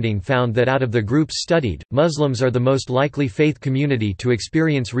Understanding found that out of the groups studied, Muslims are the most likely faith community to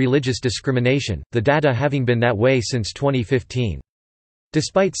experience religious discrimination, the data having been that way since 2015.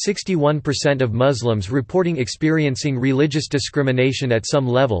 Despite 61% of Muslims reporting experiencing religious discrimination at some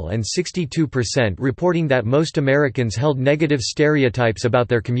level and 62% reporting that most Americans held negative stereotypes about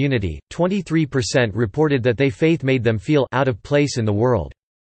their community, 23% reported that they faith made them feel out of place in the world.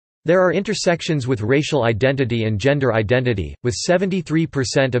 There are intersections with racial identity and gender identity, with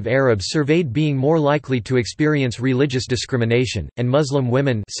 73% of Arabs surveyed being more likely to experience religious discrimination, and Muslim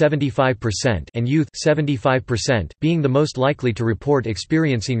women 75% and youth 75% being the most likely to report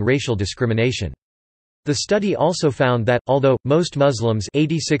experiencing racial discrimination. The study also found that, although most Muslims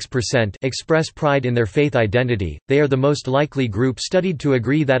 86% express pride in their faith identity, they are the most likely group studied to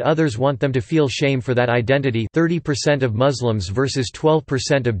agree that others want them to feel shame for that identity, 30% of Muslims versus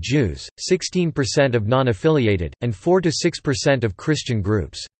 12% of Jews, 16% of non-affiliated, and 4 to 6% of Christian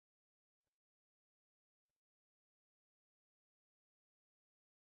groups.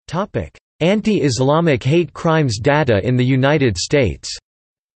 Anti-Islamic hate crimes data in the United States.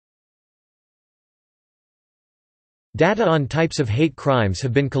 Data on types of hate crimes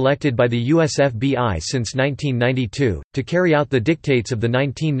have been collected by the US FBI since 1992, to carry out the dictates of the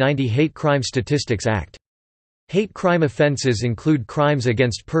 1990 Hate Crime Statistics Act. Hate crime offenses include crimes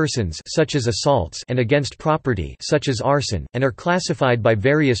against persons such as assaults and against property such as arson, and are classified by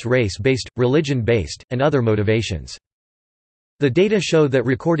various race-based, religion-based, and other motivations. The data show that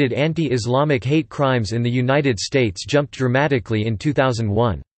recorded anti-Islamic hate crimes in the United States jumped dramatically in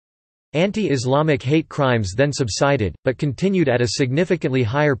 2001. Anti-Islamic hate crimes then subsided, but continued at a significantly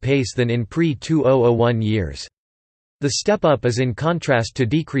higher pace than in pre-2001 years. The step-up is in contrast to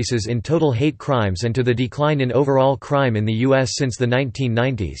decreases in total hate crimes and to the decline in overall crime in the U.S. since the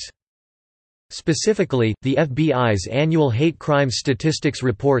 1990s. Specifically, the FBI's annual hate crimes statistics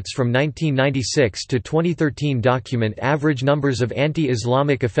reports from 1996 to 2013 document average numbers of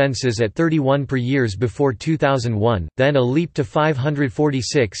anti-Islamic offenses at 31 per year before 2001, then a leap to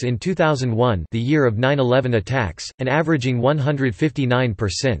 546 in 2001, the year of 9/11 attacks, and averaging 159 per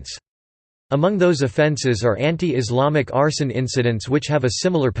since. Among those offenses are anti-Islamic arson incidents which have a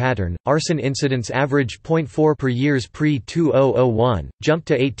similar pattern. Arson incidents averaged 0.4 per year pre-2001, jumped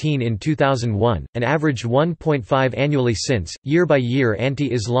to 18 in 2001, and averaged 1.5 annually since. Year by year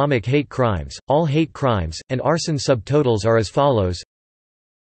anti-Islamic hate crimes, all hate crimes, and arson subtotals are as follows.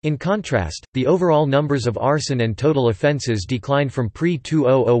 In contrast, the overall numbers of arson and total offenses declined from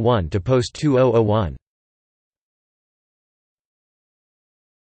pre-2001 to post-2001.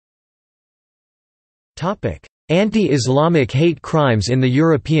 Anti-Islamic hate crimes in the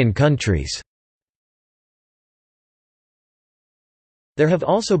European countries. There have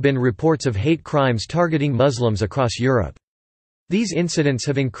also been reports of hate crimes targeting Muslims across Europe. These incidents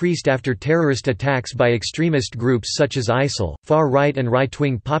have increased after terrorist attacks by extremist groups such as ISIL. Far-right and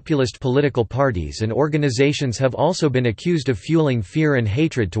right-wing populist political parties and organizations have also been accused of fueling fear and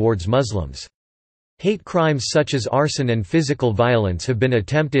hatred towards Muslims. Hate crimes such as arson and physical violence have been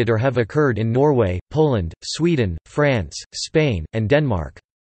attempted or have occurred in Norway, Poland, Sweden, France, Spain, and Denmark.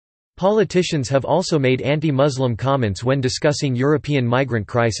 Politicians have also made anti-Muslim comments when discussing European migrant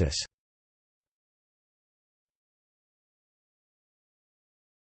crisis.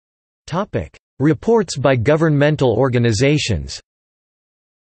 Reports by governmental organizations.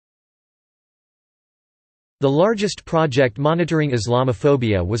 The largest project monitoring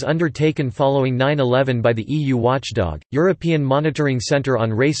Islamophobia was undertaken following 9/11 by the EU watchdog, European Monitoring Centre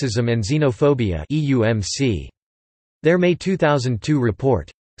on Racism and Xenophobia (EUMC). Their May 2002 report,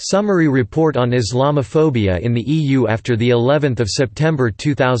 "Summary Report on Islamophobia in the EU after the 11th of September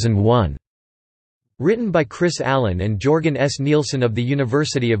 2001", written by Chris Allen and Jorgen S. Nielsen of the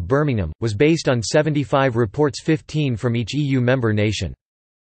University of Birmingham, was based on 75 reports, 15 from each EU member nation.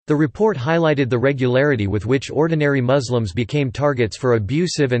 The report highlighted the regularity with which ordinary Muslims became targets for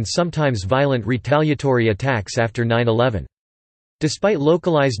abusive and sometimes violent retaliatory attacks after 9/11. Despite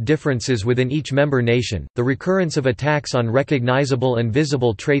localized differences within each member nation, the recurrence of attacks on recognizable and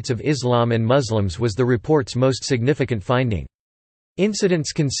visible traits of Islam and Muslims was the report's most significant finding.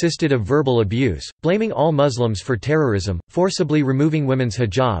 Incidents consisted of verbal abuse, blaming all Muslims for terrorism, forcibly removing women's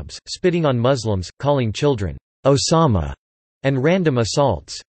hijabs, spitting on Muslims, calling children Osama, and random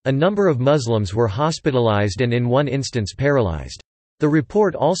assaults. A number of Muslims were hospitalized and in one instance paralyzed. The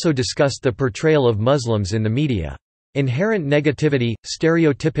report also discussed the portrayal of Muslims in the media. Inherent negativity,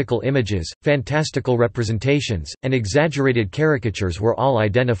 stereotypical images, fantastical representations, and exaggerated caricatures were all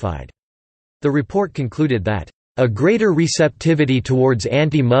identified. The report concluded that a greater receptivity towards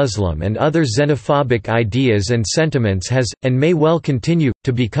anti-Muslim and other xenophobic ideas and sentiments has, and may well continue,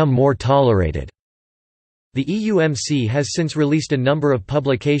 to become more tolerated. The EUMC has since released a number of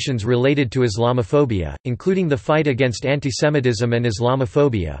publications related to Islamophobia, including The Fight Against Antisemitism and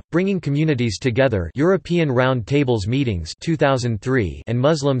Islamophobia, Bringing Communities Together, European Round Tables Meetings 2003, and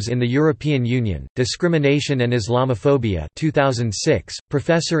Muslims in the European Union, Discrimination and Islamophobia 2006.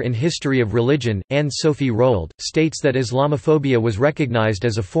 Professor in History of Religion, Anne-Sophie Rold, states that Islamophobia was recognized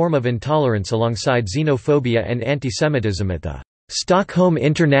as a form of intolerance alongside xenophobia and antisemitism at the Stockholm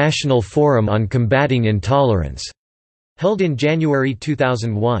International Forum on Combating Intolerance, held in January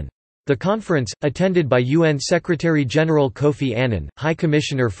 2001. The conference, attended by UN Secretary-General Kofi Annan, High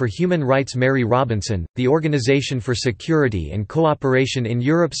Commissioner for Human Rights Mary Robinson, the Organization for Security and Cooperation in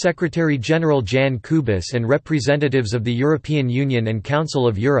Europe Secretary-General Jan Kubis and representatives of the European Union and Council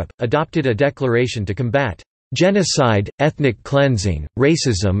of Europe, adopted a declaration to combat genocide, ethnic cleansing,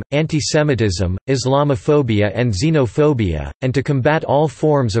 racism, antisemitism, Islamophobia and xenophobia, and to combat all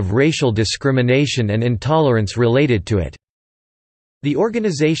forms of racial discrimination and intolerance related to it. The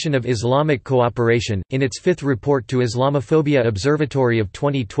Organization of Islamic Cooperation, in its fifth report to Islamophobia Observatory of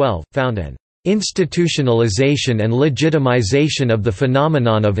 2012, found an institutionalization and legitimization of the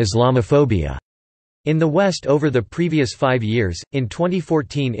phenomenon of Islamophobia in the West over the previous 5 years. In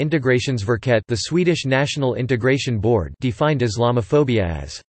 2014, Integrationsverket, the Swedish National Integration Board, defined Islamophobia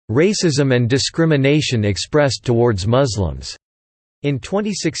as racism and discrimination expressed towards Muslims. In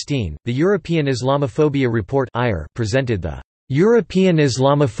 2016, the European Islamophobia Report presented the European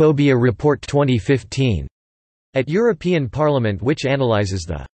Islamophobia Report 2015 at European Parliament, which analyzes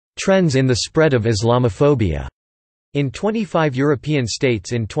the trends in the spread of Islamophobia in 25 European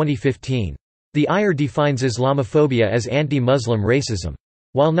states in 2015. The IR defines Islamophobia as anti-Muslim racism.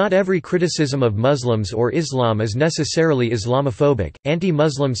 While not every criticism of Muslims or Islam is necessarily Islamophobic,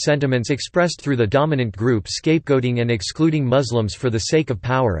 anti-Muslim sentiments expressed through the dominant group scapegoating and excluding Muslims for the sake of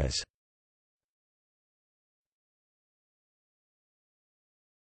power is.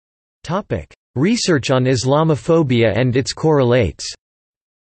 Research on Islamophobia and its correlates.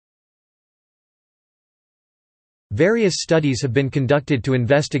 Various studies have been conducted to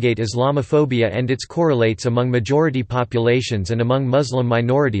investigate Islamophobia and its correlates among majority populations and among Muslim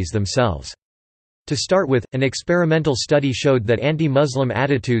minorities themselves. To start with, an experimental study showed that anti-Muslim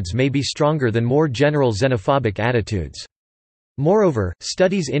attitudes may be stronger than more general xenophobic attitudes. Moreover,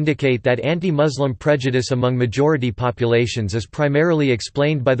 studies indicate that anti-Muslim prejudice among majority populations is primarily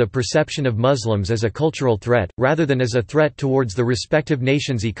explained by the perception of Muslims as a cultural threat, rather than as a threat towards the respective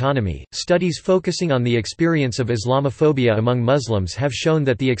nation's economy. Studies focusing on the experience of Islamophobia among Muslims have shown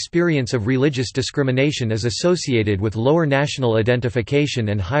that the experience of religious discrimination is associated with lower national identification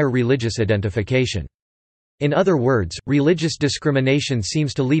and higher religious identification. In other words, religious discrimination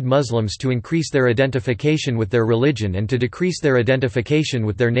seems to lead Muslims to increase their identification with their religion and to decrease their identification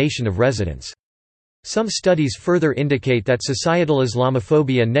with their nation of residence. Some studies further indicate that societal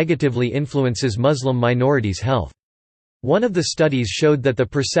Islamophobia negatively influences Muslim minorities' health. One of the studies showed that the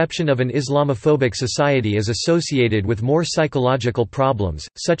perception of an Islamophobic society is associated with more psychological problems,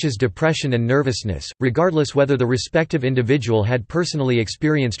 such as depression and nervousness, regardless whether the respective individual had personally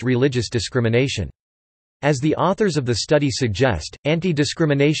experienced religious discrimination. As the authors of the study suggest,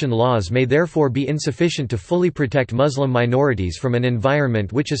 anti-discrimination laws may therefore be insufficient to fully protect Muslim minorities from an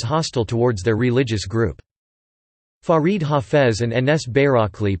environment which is hostile towards their religious group. Farid Hafez and Enes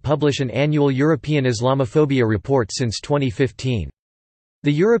Bayrakli publish an annual European Islamophobia report since 2015.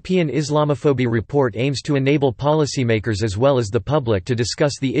 The European Islamophobia report aims to enable policymakers as well as the public to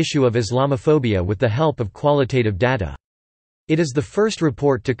discuss the issue of Islamophobia with the help of qualitative data. It is the first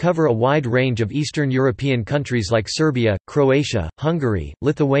report to cover a wide range of Eastern European countries like Serbia, Croatia, Hungary,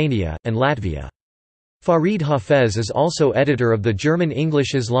 Lithuania, and Latvia. Farid Hafez is also editor of the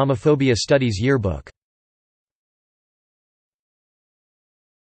German-English Islamophobia Studies Yearbook.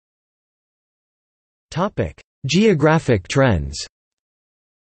 Geographic trends.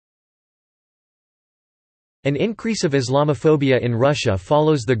 An increase of Islamophobia in Russia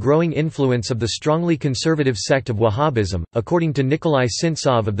follows the growing influence of the strongly conservative sect of Wahhabism, according to Nikolai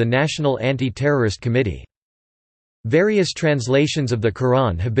Sintsov of the National Anti-Terrorist Committee. Various translations of the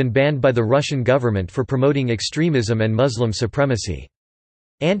Quran have been banned by the Russian government for promoting extremism and Muslim supremacy.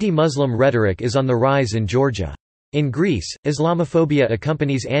 Anti-Muslim rhetoric is on the rise in Georgia. In Greece, Islamophobia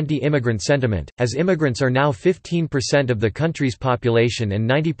accompanies anti-immigrant sentiment, as immigrants are now 15% of the country's population and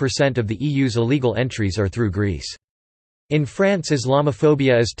 90% of the EU's illegal entries are through Greece. In France,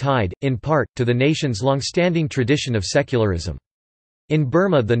 Islamophobia is tied, in part, to the nation's long-standing tradition of secularism. In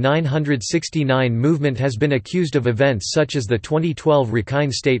Burma, the 969 movement has been accused of events such as the 2012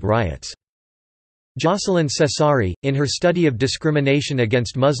 Rakhine State riots. Jocelyn Cesari, in her study of discrimination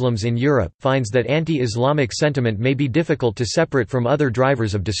against Muslims in Europe, finds that anti-Islamic sentiment may be difficult to separate from other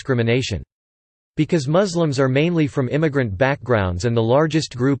drivers of discrimination. Because Muslims are mainly from immigrant backgrounds and the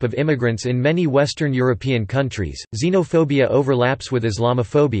largest group of immigrants in many Western European countries, xenophobia overlaps with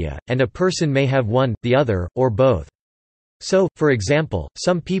Islamophobia, and a person may have one, the other, or both. So, for example,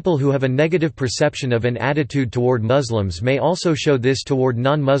 some people who have a negative perception of an attitude toward Muslims may also show this toward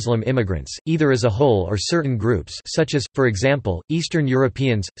non-Muslim immigrants, either as a whole or certain groups such as, for example, Eastern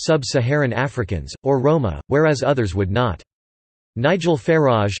Europeans, Sub-Saharan Africans, or Roma, whereas others would not. Nigel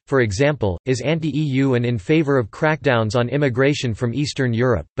Farage, for example, is anti-EU and in favor of crackdowns on immigration from Eastern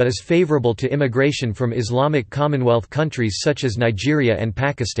Europe, but is favorable to immigration from Islamic Commonwealth countries such as Nigeria and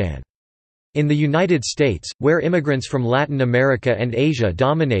Pakistan. In the United States, where immigrants from Latin America and Asia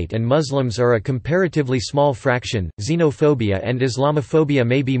dominate and Muslims are a comparatively small fraction, xenophobia and Islamophobia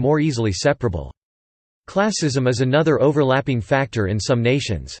may be more easily separable. Classism is another overlapping factor in some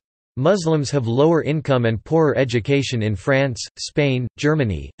nations. Muslims have lower income and poorer education in France, Spain,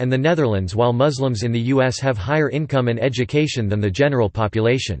 Germany, and the Netherlands, while Muslims in the US have higher income and education than the general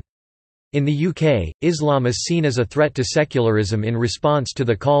population. In the UK, Islam is seen as a threat to secularism in response to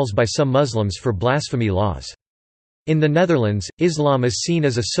the calls by some Muslims for blasphemy laws. In the Netherlands, Islam is seen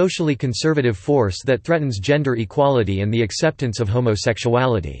as a socially conservative force that threatens gender equality and the acceptance of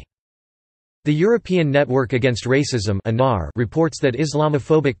homosexuality. The European Network Against Racism reports that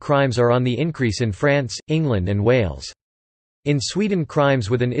Islamophobic crimes are on the increase in France, England and Wales. In Sweden,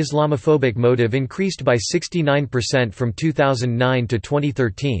 crimes with an Islamophobic motive increased by 69% from 2009 to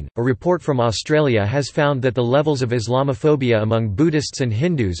 2013. A report from Australia has found that the levels of Islamophobia among Buddhists and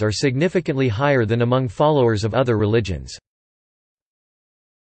Hindus are significantly higher than among followers of other religions.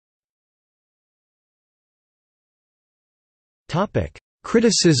 Topic: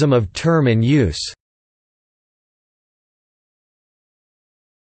 Criticism of term and use.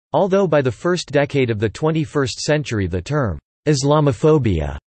 Although by the first decade of the 21st century the term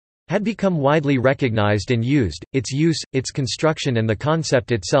Islamophobia had become widely recognized and used, its use, its construction and the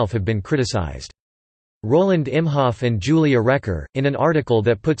concept itself have been criticized. Roland Imhoff and Julia Recker, in an article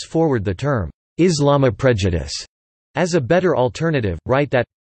that puts forward the term Islamoprejudice as a better alternative, write that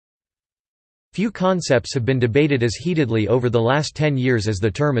few concepts have been debated as heatedly over the last 10 years as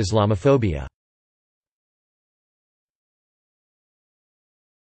the term Islamophobia.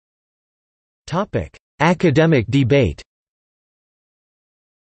 Academic debate.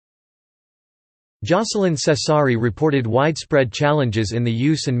 Jocelyn Cesari reported widespread challenges in the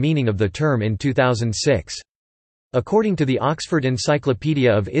use and meaning of the term in 2006. According to the Oxford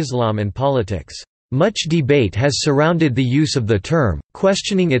Encyclopedia of Islam and Politics, "Much debate has surrounded the use of the term,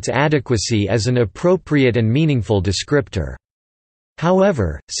 questioning its adequacy as an appropriate and meaningful descriptor.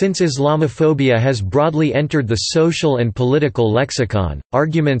 However, since Islamophobia has broadly entered the social and political lexicon,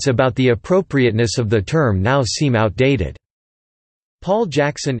 arguments about the appropriateness of the term now seem outdated." Paul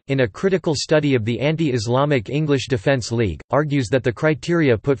Jackson, in a critical study of the Anti-Islamic English Defence League, argues that the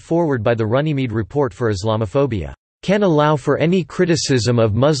criteria put forward by the Runnymede Report for Islamophobia can allow for any criticism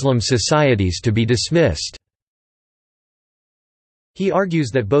of Muslim societies to be dismissed. He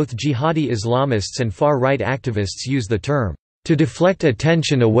argues that both jihadi Islamists and far-right activists use the term to deflect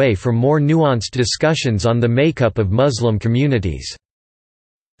attention away from more nuanced discussions on the makeup of Muslim communities,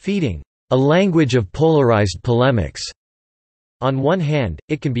 feeding a language of polarized polemics. On one hand,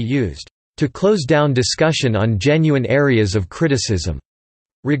 it can be used to close down discussion on genuine areas of criticism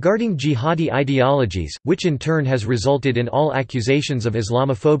regarding jihadi ideologies, which in turn has resulted in all accusations of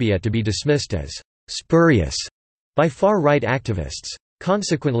Islamophobia to be dismissed as spurious by far-right activists.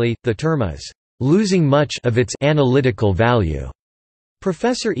 Consequently, the term is losing much of its analytical value.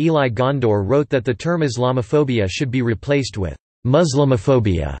 Professor Eli Gondor wrote that the term Islamophobia should be replaced with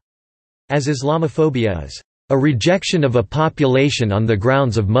Muslimophobia, as Islamophobia is a rejection of a population on the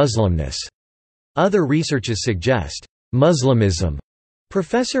grounds of Muslimness. Other researches suggest Muslimism.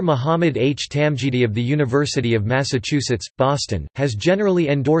 Professor Muhammad H. Tamjidi of the University of Massachusetts, Boston, has generally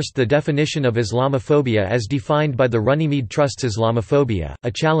endorsed the definition of Islamophobia as defined by the Runnymede Trust's Islamophobia,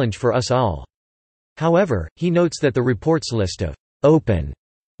 a challenge for us all. However, he notes that the report's list of open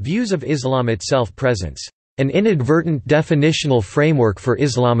views of Islam itself presents an inadvertent definitional framework for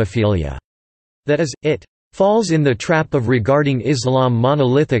Islamophilia. That is, it falls in the trap of regarding Islam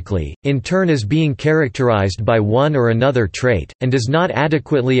monolithically, in turn as being characterized by one or another trait, and does not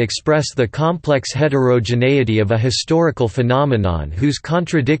adequately express the complex heterogeneity of a historical phenomenon whose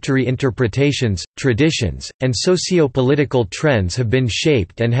contradictory interpretations, traditions, and socio-political trends have been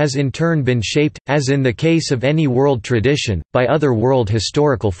shaped and has in turn been shaped, as in the case of any world tradition, by other world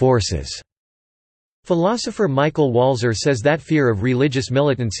historical forces. Philosopher Michael Walzer says that fear of religious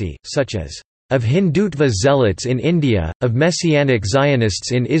militancy, such as of Hindutva zealots in India, of Messianic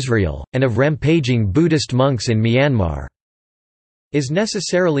Zionists in Israel, and of rampaging Buddhist monks in Myanmar, is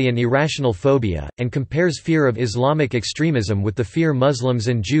necessarily an irrational phobia, and compares fear of Islamic extremism with the fear Muslims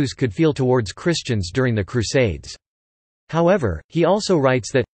and Jews could feel towards Christians during the Crusades. However, he also writes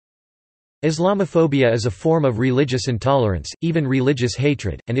that Islamophobia is a form of religious intolerance, even religious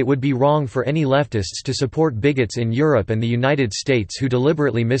hatred, and it would be wrong for any leftists to support bigots in Europe and the United States who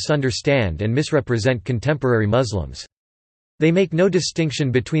deliberately misunderstand and misrepresent contemporary Muslims. They make no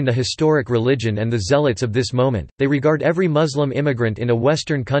distinction between the historic religion and the zealots of this moment, they regard every Muslim immigrant in a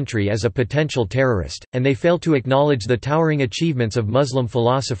Western country as a potential terrorist, and they fail to acknowledge the towering achievements of Muslim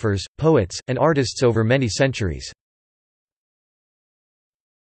philosophers, poets, and artists over many centuries.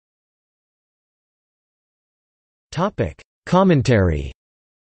 Commentary.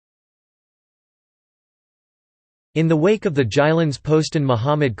 In the wake of the Jyllands Postan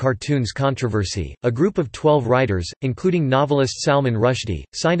Muhammad cartoons controversy, a group of 12 writers, including novelist Salman Rushdie,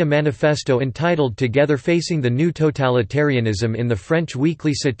 signed a manifesto entitled Together Facing the New Totalitarianism in the French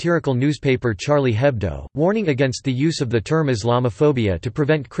weekly satirical newspaper Charlie Hebdo, warning against the use of the term Islamophobia to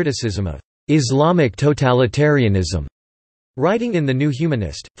prevent criticism of Islamic totalitarianism. Writing in The New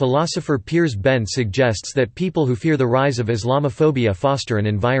Humanist, philosopher Piers Benn suggests that people who fear the rise of Islamophobia foster an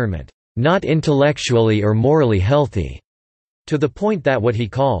environment not intellectually or morally healthy, to the point that what he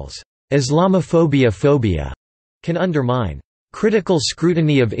calls Islamophobia phobia can undermine critical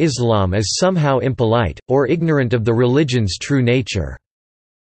scrutiny of Islam as somehow impolite, or ignorant of the religion's true nature.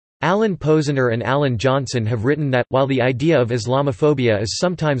 Alan Posner and Alan Johnson have written that, while the idea of Islamophobia is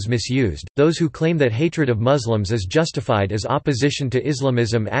sometimes misused, those who claim that hatred of Muslims is justified as opposition to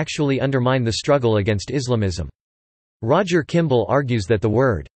Islamism actually undermine the struggle against Islamism. Roger Kimball argues that the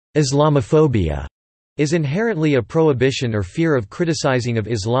word Islamophobia is inherently a prohibition or fear of criticizing of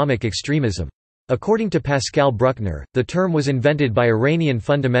Islamic extremism. According to Pascal Bruckner, the term was invented by Iranian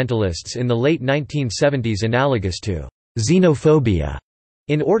fundamentalists in the late 1970s analogous to xenophobia,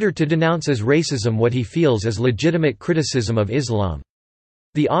 in order to denounce as racism what he feels as legitimate criticism of Islam.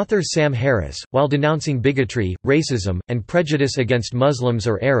 The author Sam Harris, while denouncing bigotry, racism, and prejudice against Muslims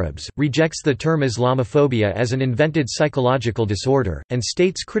or Arabs, rejects the term Islamophobia as an invented psychological disorder, and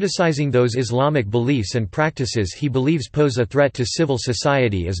states criticizing those Islamic beliefs and practices he believes pose a threat to civil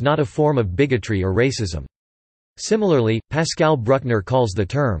society is not a form of bigotry or racism. Similarly, Pascal Bruckner calls the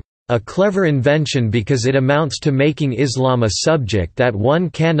term a clever invention because it amounts to making Islam a subject that one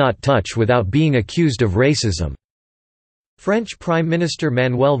cannot touch without being accused of racism. French Prime Minister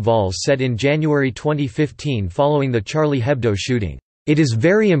Manuel Valls said in January 2015 following the Charlie Hebdo shooting, "It is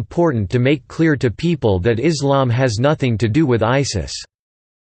very important to make clear to people that Islam has nothing to do with ISIS.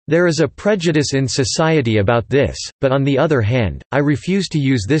 There is a prejudice in society about this, but on the other hand, I refuse to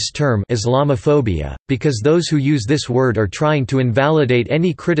use this term Islamophobia, because those who use this word are trying to invalidate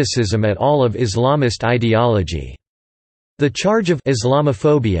any criticism at all of Islamist ideology. The charge of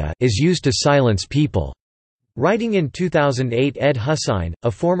Islamophobia is used to silence people." Writing in 2008, Ed Hussein,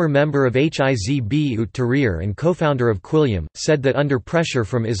 a former member of Hizb ut Tahrir and co-founder of Quilliam, said that under pressure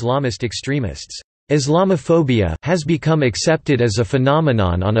from Islamist extremists, Islamophobia has become accepted as a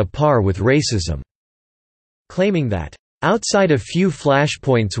phenomenon on a par with racism, claiming that, "Outside a few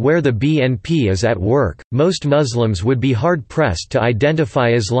flashpoints where the BNP is at work, most Muslims would be hard-pressed to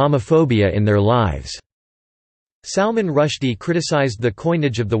identify Islamophobia in their lives." Salman Rushdie criticized the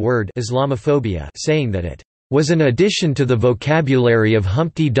coinage of the word Islamophobia, saying that it was an addition to the vocabulary of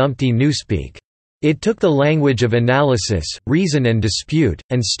Humpty Dumpty Newspeak. It took the language of analysis, reason and dispute,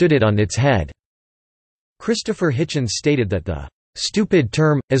 and stood it on its head. Christopher Hitchens stated that the stupid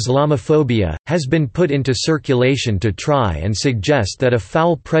term, Islamophobia, has been put into circulation to try and suggest that a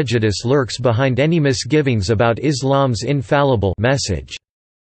foul prejudice lurks behind any misgivings about Islam's infallible message.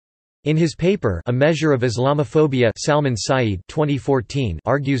 In his paper A Measure of Islamophobia, Salman Saeed 2014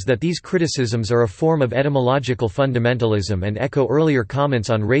 argues that these criticisms are a form of etymological fundamentalism and echo earlier comments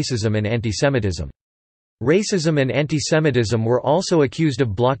on racism and antisemitism. Racism and antisemitism were also accused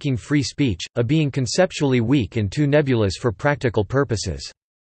of blocking free speech, a being conceptually weak and too nebulous for practical purposes.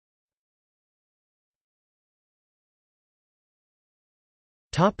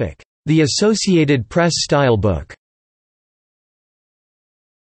 The Associated Press Stylebook.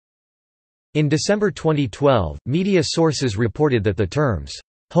 In December 2012, media sources reported that the terms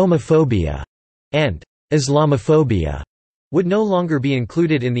homophobia and Islamophobia would no longer be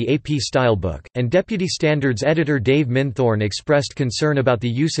included in the AP Stylebook, and Deputy Standards editor Dave Minthorn expressed concern about the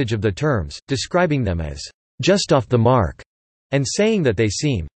usage of the terms, describing them as just off the mark, and saying that they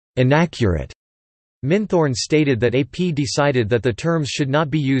seem inaccurate. Minthorn stated that AP decided that the terms should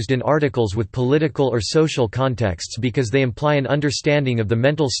not be used in articles with political or social contexts because they imply an understanding of the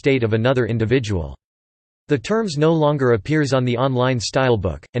mental state of another individual. The terms no longer appears on the online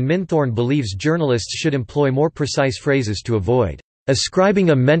stylebook, and Minthorn believes journalists should employ more precise phrases to avoid ascribing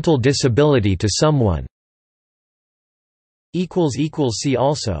a mental disability to someone. See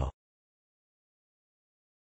also